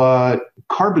slow, but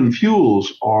carbon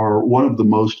fuels are one of the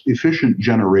most efficient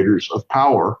generators of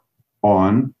power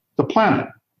on the planet.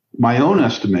 My own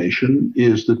estimation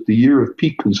is that the year of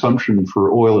peak consumption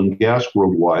for oil and gas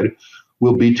worldwide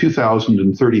will be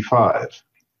 2035.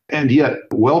 And yet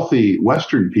wealthy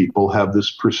Western people have this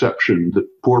perception that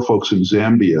poor folks in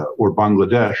Zambia or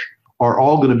Bangladesh are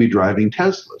all going to be driving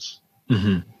Teslas.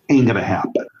 Mm-hmm. Ain't going to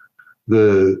happen.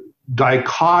 The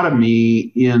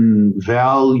dichotomy in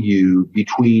value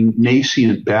between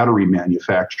nascent battery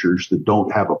manufacturers that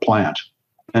don't have a plant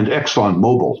and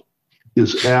ExxonMobil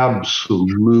is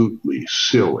absolutely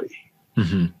silly,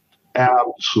 mm-hmm.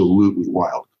 absolutely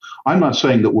wild. I'm not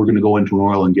saying that we're going to go into an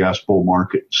oil and gas bull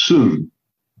market soon,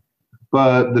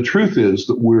 But the truth is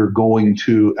that we're going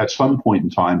to, at some point in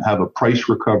time, have a price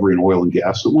recovery in oil and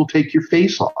gas that will take your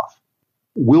face off.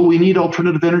 Will we need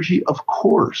alternative energy? Of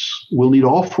course. We'll need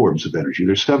all forms of energy.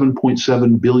 There's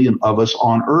 7.7 billion of us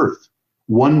on Earth.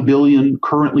 1 billion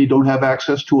currently don't have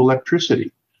access to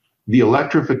electricity. The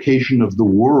electrification of the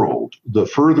world, the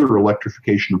further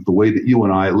electrification of the way that you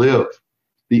and I live,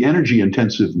 the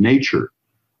energy-intensive nature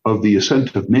of the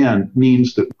ascent of man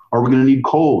means that, are we going to need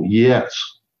coal?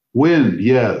 Yes. Wind?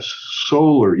 Yes.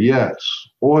 Solar? Yes.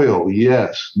 Oil?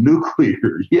 Yes.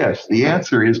 Nuclear? Yes. The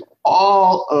answer is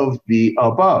all of the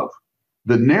above.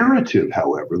 The narrative,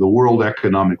 however, the World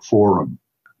Economic Forum,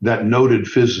 that noted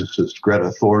physicist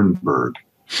Greta Thunberg,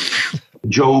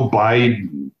 Joe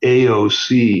Biden,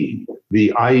 AOC,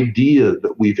 the idea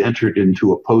that we've entered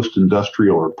into a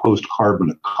post-industrial or post-carbon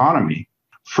economy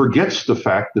forgets the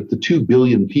fact that the 2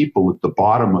 billion people at the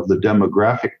bottom of the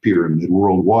demographic pyramid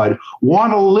worldwide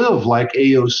want to live like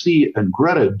AOC and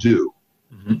Greta do.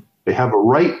 Mm-hmm. They have a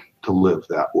right to live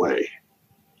that way.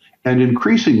 And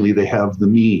increasingly, they have the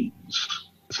means.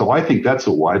 So I think that's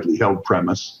a widely held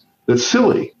premise that's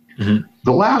silly. Mm-hmm.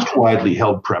 The last widely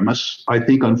held premise, I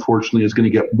think, unfortunately, is going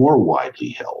to get more widely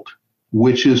held,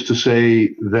 which is to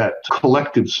say that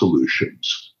collective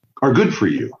solutions are good for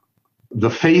you. The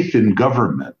faith in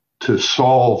government to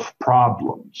solve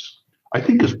problems, I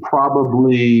think, is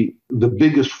probably the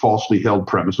biggest falsely held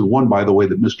premise, and one, by the way,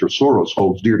 that Mr. Soros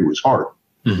holds dear to his heart.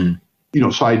 Mm-hmm. You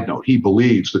know, side note, he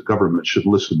believes that government should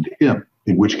listen to him,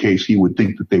 in which case he would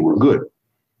think that they were good.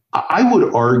 I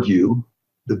would argue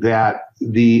that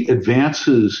the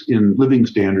advances in living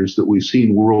standards that we've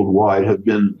seen worldwide have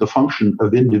been the function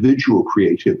of individual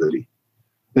creativity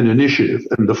and initiative,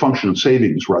 and the function of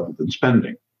savings rather than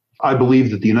spending. I believe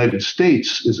that the United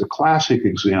States is a classic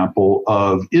example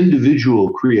of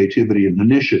individual creativity and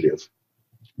initiative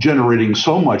generating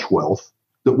so much wealth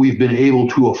that we've been able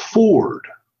to afford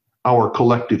our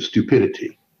collective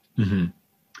stupidity. Mm-hmm.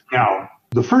 Now,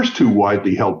 the first two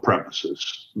widely held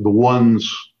premises, the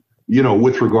ones, you know,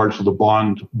 with regards to the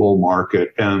bond bull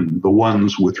market and the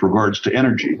ones with regards to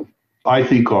energy, I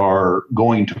think are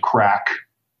going to crack,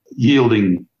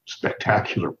 yielding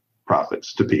spectacular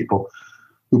profits to people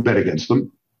who bet against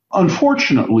them.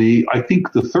 Unfortunately, I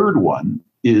think the third one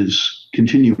is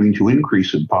continuing to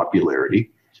increase in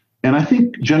popularity, and I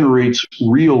think generates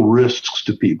real risks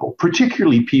to people,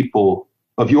 particularly people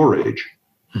of your age,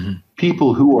 mm-hmm.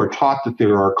 people who are taught that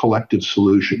there are collective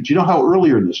solutions. You know how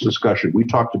earlier in this discussion we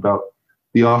talked about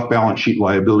the off-balance sheet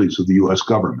liabilities of the U.S.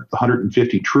 government, the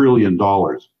 $150 trillion.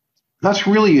 That's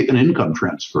really an income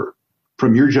transfer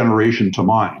from your generation to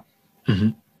mine. Mm-hmm.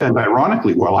 And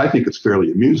ironically, well, I think it's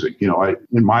fairly amusing. You know,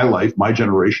 in my life, my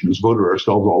generation has voted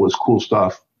ourselves all this cool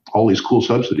stuff, all these cool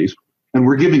subsidies, and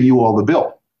we're giving you all the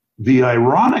bill. The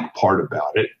ironic part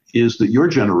about it is that your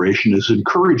generation is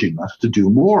encouraging us to do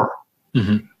more.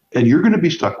 Mm-hmm. And you're going to be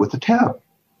stuck with the tab.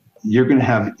 You're going to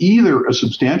have either a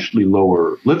substantially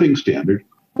lower living standard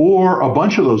or a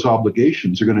bunch of those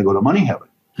obligations are going to go to money heaven.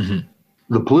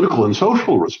 Mm-hmm. The political and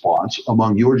social response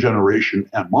among your generation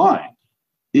and mine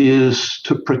is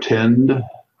to pretend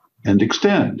and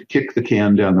extend, kick the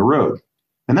can down the road.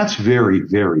 And that's very,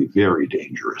 very, very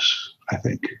dangerous, I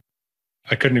think.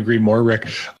 I couldn't agree more, Rick.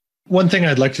 One thing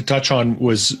I'd like to touch on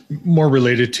was more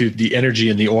related to the energy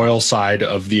and the oil side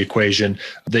of the equation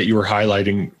that you were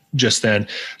highlighting just then.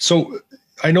 So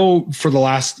I know for the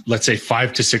last, let's say,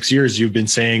 5 to 6 years, you've been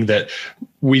saying that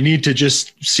we need to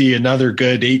just see another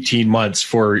good 18 months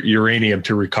for uranium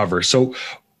to recover. So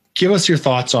give us your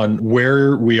thoughts on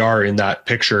where we are in that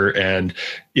picture. And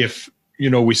if, you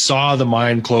know, we saw the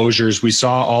mine closures, we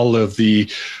saw all of the,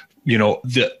 you know,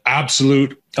 the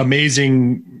absolute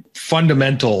amazing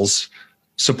fundamentals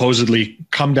supposedly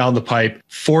come down the pipe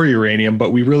for uranium,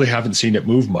 but we really haven't seen it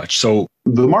move much. So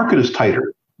the market is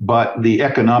tighter, but the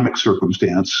economic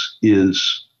circumstance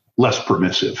is less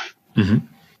permissive. Mm-hmm.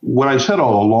 What I've said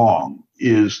all along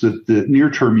is that the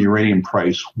near-term uranium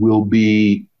price will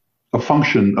be a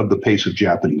function of the pace of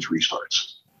Japanese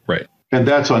restarts. Right. And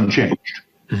that's unchanged.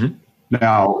 Mm-hmm.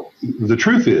 Now, the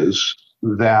truth is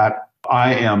that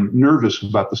I am nervous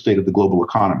about the state of the global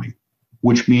economy,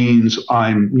 which means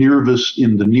I'm nervous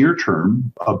in the near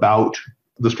term about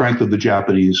the strength of the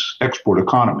Japanese export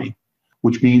economy,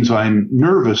 which means I'm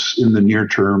nervous in the near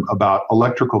term about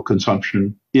electrical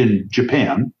consumption in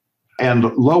Japan. And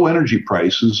low energy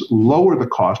prices lower the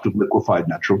cost of liquefied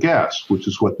natural gas, which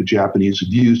is what the Japanese have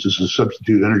used as a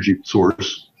substitute energy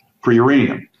source for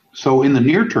uranium. So in the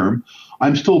near term,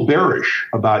 I'm still bearish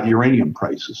about uranium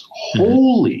prices,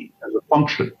 wholly as a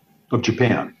function of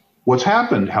Japan. What's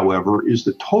happened, however, is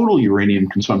that total uranium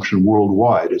consumption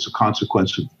worldwide as a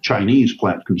consequence of Chinese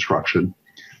plant construction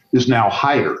is now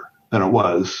higher than it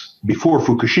was before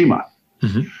Fukushima.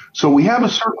 Mm-hmm. So we have a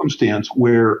circumstance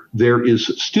where there is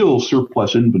still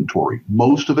surplus inventory,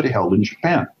 most of it held in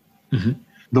Japan. Mm-hmm.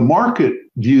 The market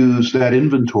views that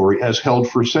inventory as held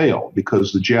for sale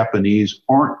because the Japanese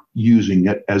aren't using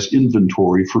it as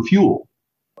inventory for fuel.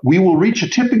 We will reach a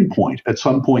tipping point at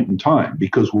some point in time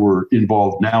because we're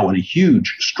involved now in a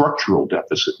huge structural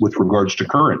deficit with regards to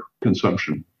current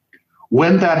consumption.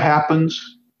 When that happens,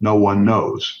 no one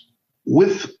knows.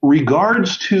 With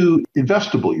regards to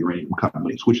investable uranium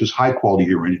companies, which is high-quality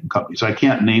uranium companies, I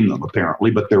can't name them apparently,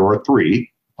 but there are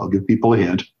three. I'll give people a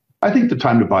hint. I think the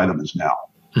time to buy them is now.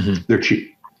 Mm-hmm. They're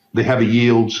cheap. They have a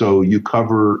yield, so you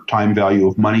cover time value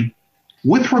of money.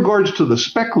 With regards to the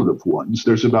speculative ones,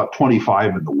 there's about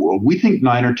 25 in the world. We think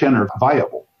 9 or 10 are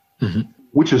viable, mm-hmm.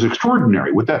 which is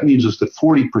extraordinary. What that means is that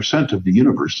 40% of the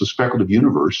universe, the speculative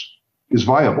universe, is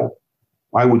viable.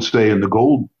 I would say in the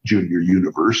gold junior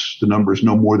universe, the number is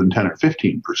no more than 10 or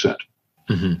 15%.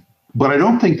 Mm-hmm. But I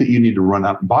don't think that you need to run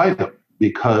out and buy them,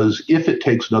 because if it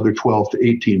takes another 12 to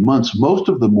 18 months, most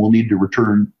of them will need to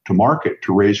return to market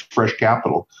to raise fresh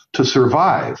capital to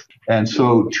survive. And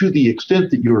so to the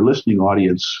extent that your listening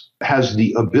audience has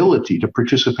the ability to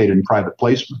participate in private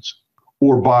placements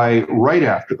or buy right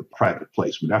after the private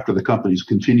placement, after the company's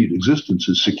continued existence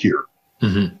is secure,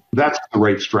 mm-hmm. that's the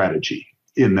right strategy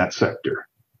in that sector.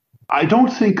 I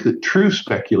don't think that true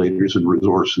speculators in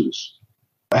resources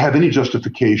have any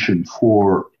justification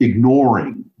for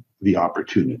ignoring the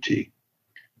opportunity,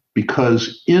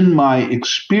 because in my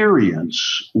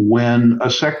experience, when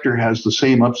a sector has the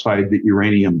same upside that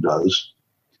uranium does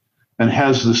and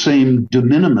has the same de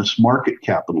minimis market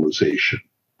capitalization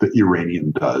that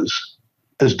uranium does,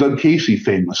 as Doug Casey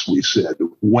famously said,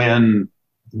 when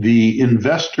the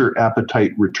investor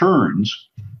appetite returns,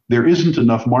 there isn't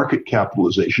enough market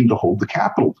capitalization to hold the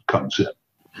capital that comes in.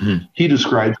 Mm-hmm. He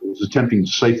describes it as attempting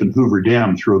to siphon Hoover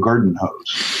Dam through a garden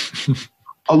hose.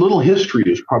 A little history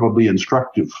is probably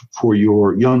instructive for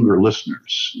your younger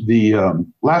listeners. The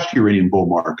last uranium bull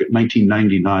market,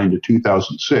 1999 to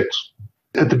 2006,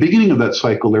 at the beginning of that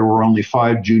cycle, there were only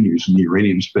 5 juniors in the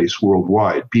uranium space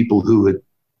worldwide, people who had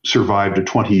survived a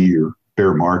 20-year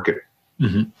bear market.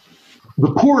 Mm-hmm.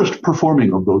 The poorest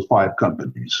performing of those 5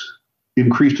 companies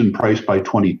increased in price by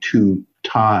 22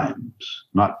 times,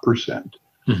 not percent,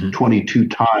 mm-hmm. 22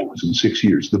 times in 6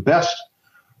 years. The best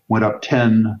went up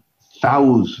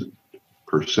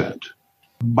 10,000%.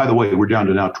 By the way, we're down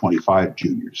to now 25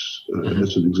 juniors, mm-hmm.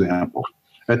 as an example.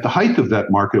 At the height of that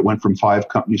market, it went from 5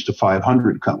 companies to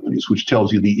 500 companies, which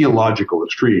tells you the illogical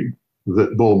extreme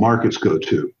that bull markets go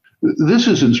to. This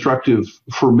is instructive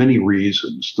for many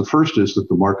reasons. The first is that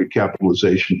the market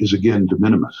capitalization is, again, de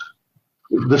minimis.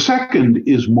 The second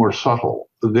is more subtle.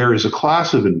 There is a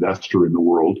class of investor in the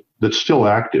world that's still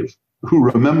active who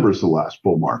remembers the last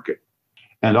bull market.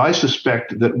 And I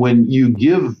suspect that when you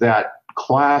give that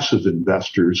class of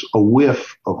investors a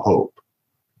whiff of hope,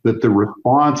 that the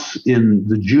response in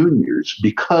the juniors,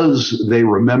 because they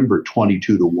remember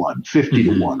 22 to 1, 50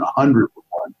 to 1, 100 to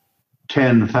 1,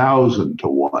 10,000 to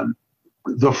 1,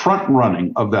 the front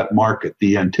running of that market,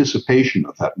 the anticipation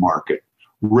of that market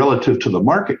relative to the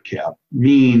market cap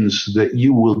means that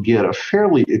you will get a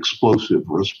fairly explosive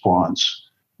response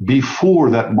before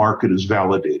that market is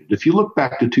validated. If you look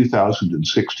back to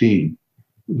 2016,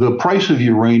 the price of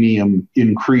uranium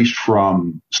increased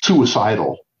from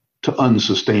suicidal to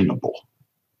unsustainable.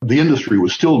 The industry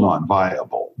was still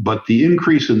non-viable, but the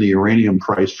increase in the uranium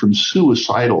price from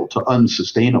suicidal to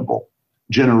unsustainable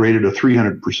generated a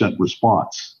 300%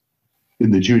 response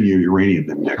in the junior uranium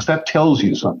index. That tells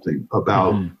you something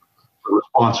about the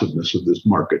responsiveness of this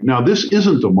market. Now, this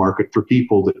isn't a market for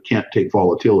people that can't take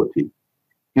volatility,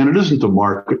 and it isn't a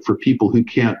market for people who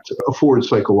can't afford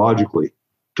psychologically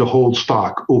to hold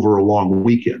stock over a long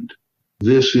weekend.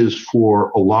 This is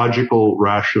for a logical,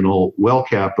 rational,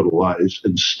 well-capitalized,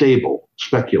 and stable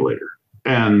speculator.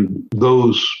 And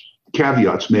those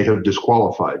caveats may have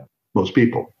disqualified most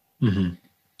people. Mm-hmm.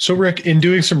 So, Rick, in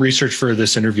doing some research for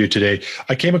this interview today,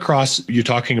 I came across you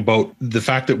talking about the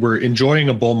fact that we're enjoying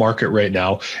a bull market right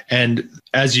now. And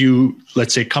as you,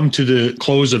 let's say, come to the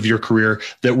close of your career,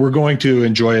 that we're going to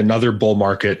enjoy another bull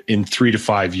market in 3 to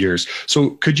 5 years.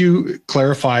 So could you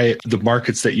clarify the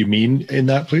markets that you mean in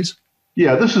that, please?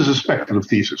 Yeah, this is a speculative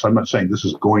thesis. I'm not saying this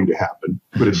is going to happen,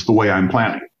 but it's the way I'm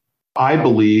planning. I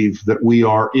believe that we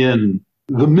are in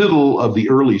the middle of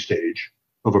the early stage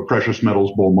of a precious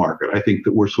metals bull market. I think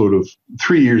that we're sort of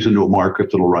 3 years into a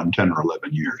market that'll run 10 or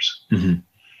 11 years. Mm-hmm.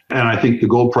 And I think the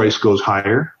gold price goes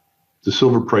higher. the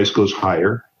silver price goes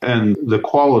higher, and the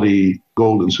quality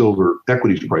gold and silver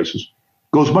equities prices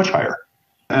goes much higher.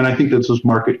 And I think that this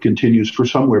market continues for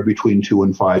somewhere between 2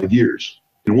 and 5 years.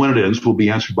 And when it ends will be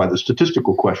answered by the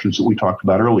statistical questions that we talked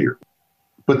about earlier.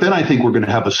 But then I think we're going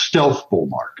to have a stealth bull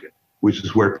market, which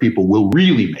is where people will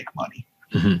really make money.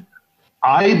 Mm-hmm.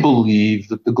 I believe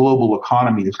that the global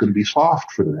economy is going to be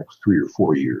soft for the next 3 or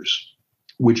 4 years,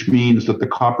 which means that the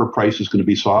copper price is going to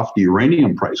be soft. The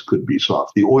uranium price could be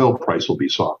soft. The oil price will be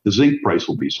soft. The zinc price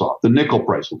will be soft. The nickel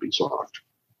price will be soft.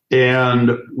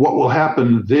 And what will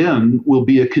happen then will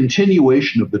be a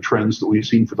continuation of the trends that we've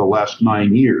seen for the last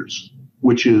 9 years,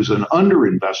 which is an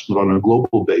underinvestment on a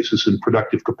global basis in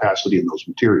productive capacity in those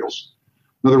materials.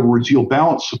 In other words, you'll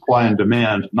balance supply and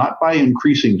demand, not by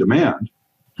increasing demand,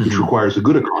 which requires a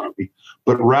good economy,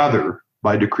 but rather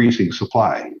by decreasing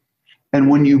supply. And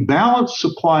when you balance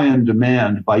supply and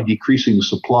demand by decreasing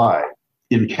supply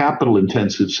in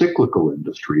capital-intensive cyclical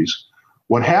industries,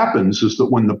 what happens is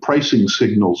that when the pricing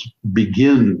signals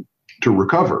begin to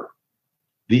recover,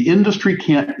 the industry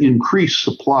can't increase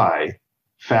supply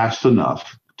fast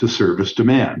enough to service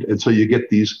demand. And so you get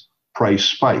these price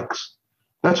spikes.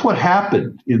 That's what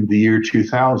happened in the year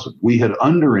 2000. We had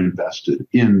underinvested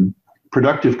in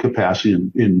productive capacity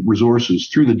in resources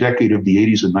through the decade of the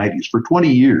 80s and 90s. For 20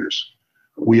 years,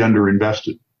 we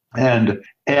underinvested. And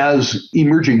as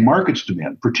emerging markets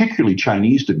demand, particularly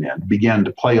Chinese demand, began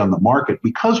to play on the market,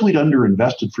 because we'd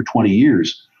underinvested for 20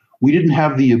 years, we didn't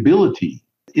have the ability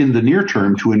in the near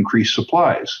term to increase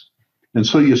supplies. And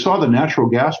so you saw the natural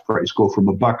gas price go from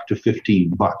 $1 to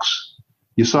 $15.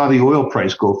 You saw the oil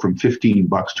price go from $15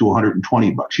 to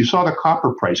 $120. You saw the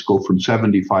copper price go from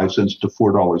 75 cents to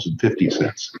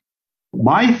 $4.50.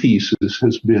 My thesis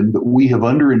has been that we have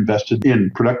underinvested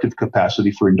in productive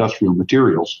capacity for industrial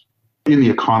materials in the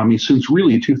economy since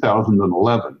really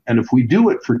 2011. And if we do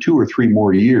it for 2 or 3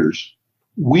 more years,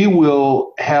 we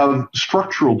will have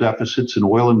structural deficits in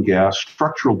oil and gas,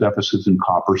 structural deficits in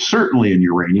copper, certainly in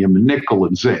uranium and nickel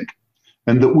and zinc,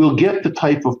 and that we'll get the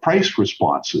type of price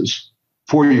responses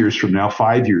 4 years from now,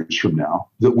 5 years from now,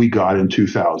 that we got in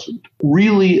 2000.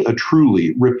 Really a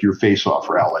truly rip your face off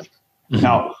rally. Mm-hmm.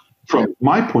 Now, from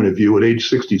my point of view at age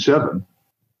 67,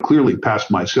 clearly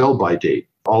past my sell-by date,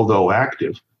 although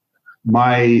active,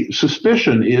 my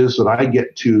suspicion is that I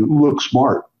get to look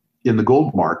smart in the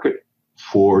gold market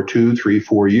for 2, 3,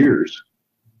 4 years.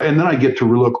 And then I get to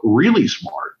look really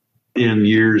smart in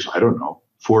years,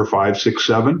 4, 5, 6,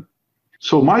 7.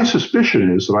 So my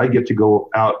suspicion is that I get to go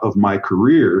out of my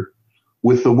career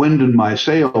with the wind in my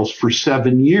sails for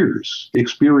 7 years,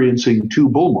 experiencing 2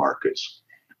 bull markets,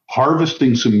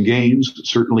 harvesting some gains,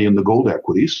 certainly in the gold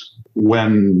equities,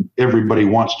 when everybody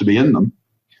wants to be in them,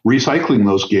 recycling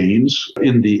those gains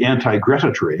in the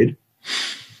anti-Greta trade.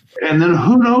 And then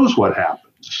who knows what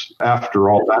happens after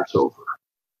all that's over.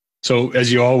 So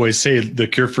as you always say, the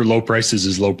cure for low prices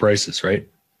is low prices, right?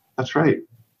 That's right.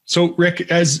 So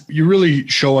Rick, as you really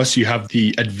show us, you have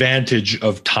the advantage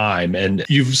of time, and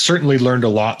you've certainly learned a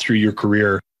lot through your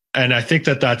career. And I think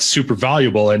that that's super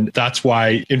valuable. And that's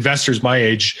why investors my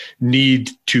age need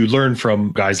to learn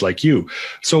from guys like you.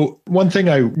 So one thing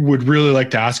I would really like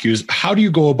to ask you is, how do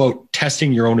you go about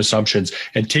testing your own assumptions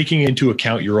and taking into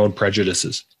account your own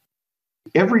prejudices?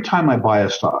 Every time I buy a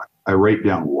stock, I write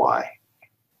down why.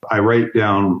 I write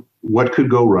down what could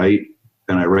go right,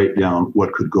 and I write down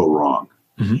what could go wrong.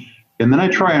 Mm-hmm. And then I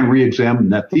try and re-examine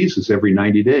that thesis every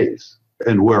 90 days.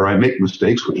 And where I make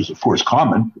mistakes, which is of course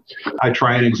common, I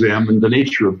try and examine the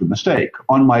nature of the mistake.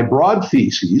 On my broad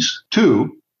theses,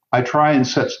 too, I try and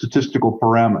set statistical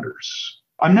parameters.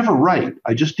 I'm never right.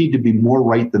 I just need to be more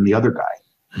right than the other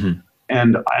guy. Mm-hmm.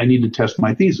 And I need to test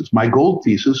my thesis. My gold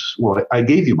thesis, well, I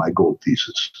gave you my gold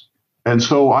thesis. And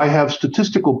so I have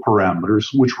statistical parameters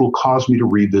which will cause me to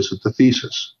revisit the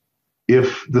thesis.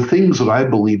 If the things that I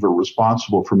believe are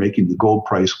responsible for making the gold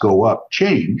price go up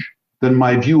change, then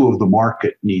my view of the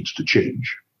market needs to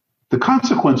change. The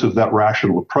consequence of that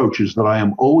rational approach is that I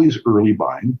am always early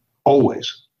buying,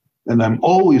 always, and I'm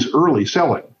always early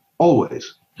selling,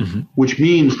 always, mm-hmm. which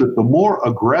means that the more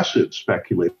aggressive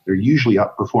speculator usually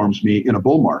outperforms me in a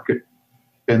bull market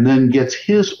and then gets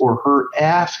his or her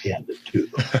ass handed to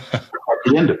them at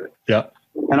the end of it. Yeah.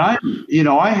 And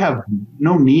I have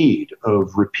no need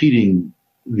of repeating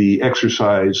the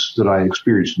exercise that I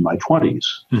experienced in my 20s,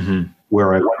 mm-hmm.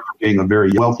 where I went from being a very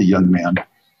wealthy young man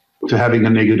to having a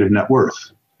negative net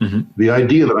worth. Mm-hmm. The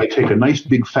idea that I take a nice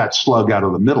big fat slug out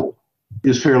of the middle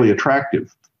is fairly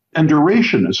attractive. And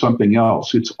duration is something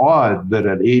else. It's odd that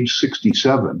at age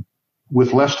 67,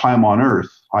 with less time on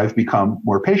earth, I've become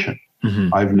more patient.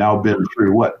 Mm-hmm. I've now been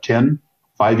through 10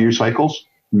 5-year cycles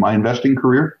in my investing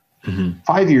career.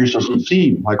 5 years doesn't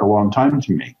seem like a long time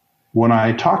to me. When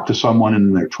I talk to someone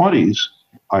in their 20s,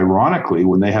 ironically,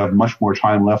 when they have much more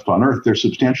time left on earth, they're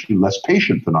substantially less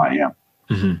patient than I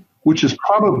am, which is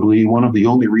probably one of the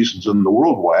only reasons in the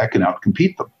world why I can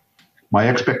outcompete them. My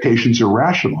expectations are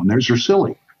rational and theirs are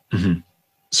silly.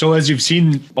 So as you've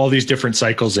seen all these different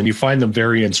cycles and you find them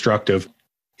very instructive,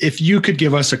 if you could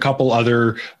give us a couple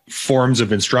other forms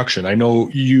of instruction. I know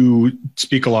you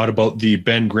speak a lot about the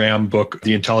Ben Graham book,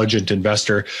 The Intelligent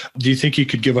Investor. Do you think you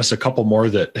could give us a couple more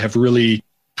that have really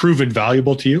proven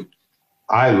valuable to you?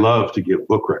 I love to give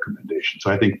book recommendations.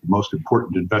 I think the most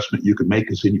important investment you can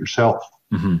make is in yourself.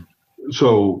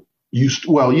 So you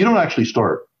don't actually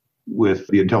start with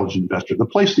The Intelligent Investor. The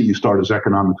place that you start is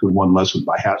Economics in One Lesson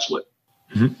by Hazlitt,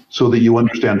 so that you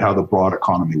understand how the broad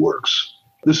economy works.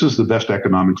 This is the best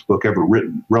economics book ever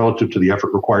written relative to the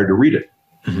effort required to read it.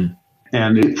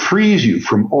 And it frees you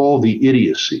from all the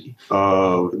idiocy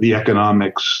of the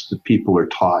economics that people are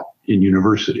taught in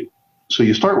university. So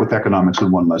you start with Economics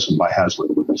in One Lesson by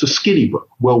Hazlitt. It's a skinny book,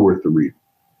 well worth the read.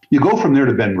 You go from there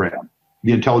to Ben Graham,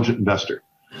 The Intelligent Investor,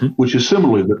 which is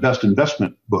similarly the best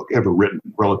investment book ever written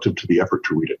relative to the effort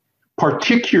to read it,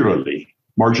 particularly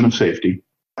Margin of Safety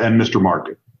and Mr.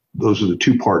 Market. Those are the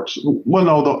two parts. Well,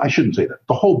 no, I shouldn't say that.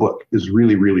 The whole book is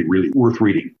really, really, really worth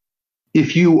reading.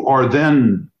 If you are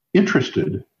then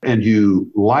interested and you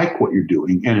like what you're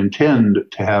doing and intend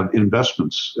to have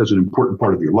investments as an important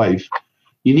part of your life,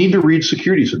 you need to read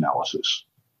Securities Analysis.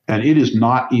 And it is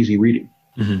not easy reading.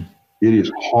 It is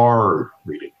hard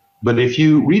reading. But if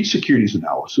you read Securities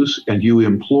Analysis and you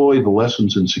employ the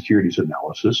lessons in Securities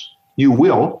Analysis, you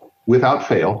will, without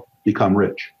fail, become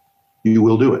rich. You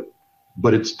will do it.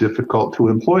 But it's difficult to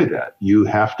employ that. You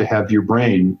have to have your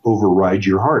brain override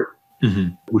your heart,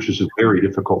 which is a very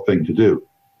difficult thing to do.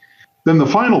 Then the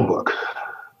final book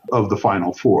of the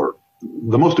final four,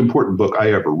 the most important book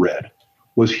I ever read,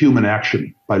 was Human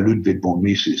Action by Ludwig von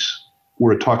Mises,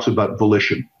 where it talks about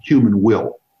volition, human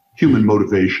will, human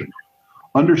motivation,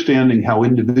 understanding how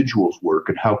individuals work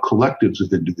and how collectives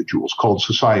of individuals called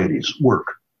societies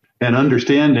work, and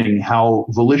understanding how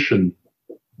volition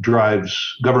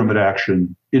drives government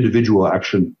action, individual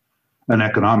action, and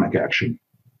economic action.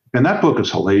 And that book is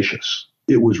hellacious.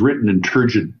 It was written in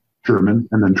turgid German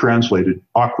and then translated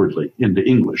awkwardly into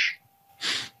English.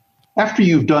 After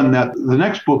you've done that, the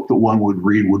next book that one would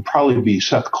read would probably be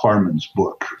Seth Klarman's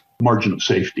book, Margin of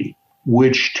Safety,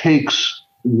 which takes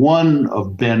one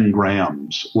of Ben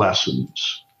Graham's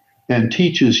lessons and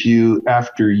teaches you,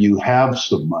 after you have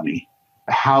some money,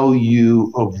 how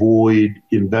you avoid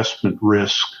investment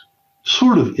risk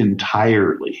sort of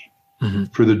entirely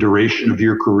for the duration of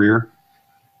your career.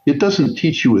 It doesn't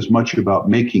teach you as much about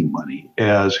making money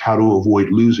as how to avoid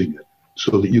losing it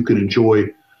so that you can enjoy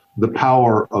the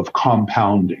power of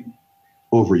compounding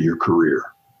over your career.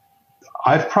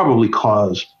 I've probably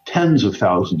caused tens of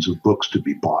thousands of books to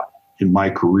be bought in my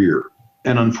career.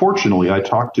 And unfortunately, I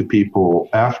talk to people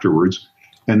afterwards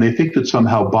and they think that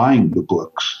somehow buying the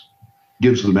books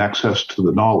gives them access to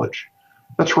the knowledge.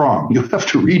 That's wrong. You have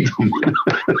to read them.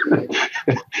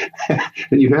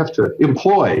 And you have to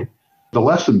employ the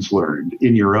lessons learned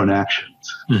in your own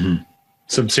actions.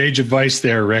 Some sage advice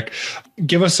there, Rick.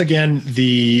 Give us again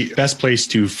the best place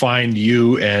to find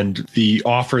you and the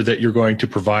offer that you're going to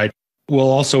provide.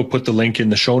 We'll also put the link in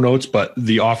the show notes, but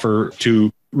the offer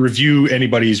to review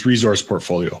anybody's resource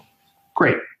portfolio.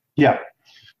 Great. Yeah.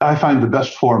 I find the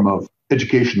best form of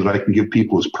education that I can give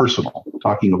people is personal,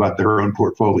 talking about their own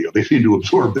portfolio. They seem to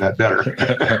absorb that better.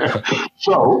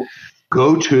 So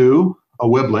go to a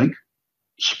web link,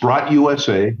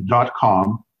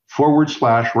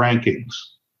 sprottUSA.com/rankings.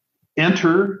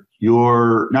 Enter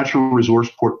your natural resource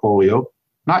portfolio,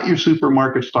 not your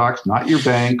supermarket stocks, not your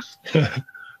banks,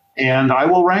 and I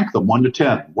will rank them 1 to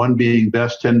 10, 1 being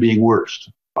best, 10 being worst.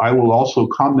 I will also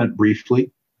comment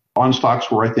briefly on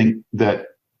stocks where I think that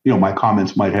my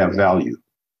comments might have value.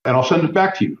 And I'll send it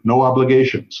back to you. No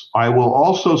obligations. I will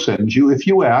also send you, if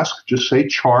you ask, just say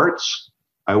charts.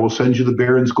 I will send you the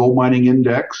Barron's Gold Mining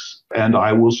Index, and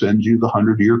I will send you the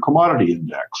 100-year Commodity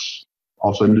Index.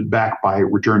 I'll send it back by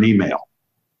return email.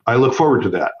 I look forward to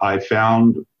that. I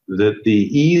found that the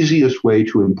easiest way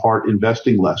to impart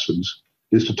investing lessons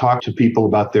is to talk to people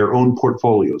about their own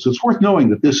portfolios. It's worth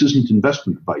knowing that this isn't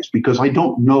investment advice because I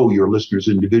don't know your listeners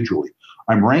individually.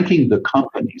 I'm ranking the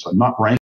companies. I'm not ranking